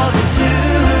all for the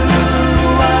two.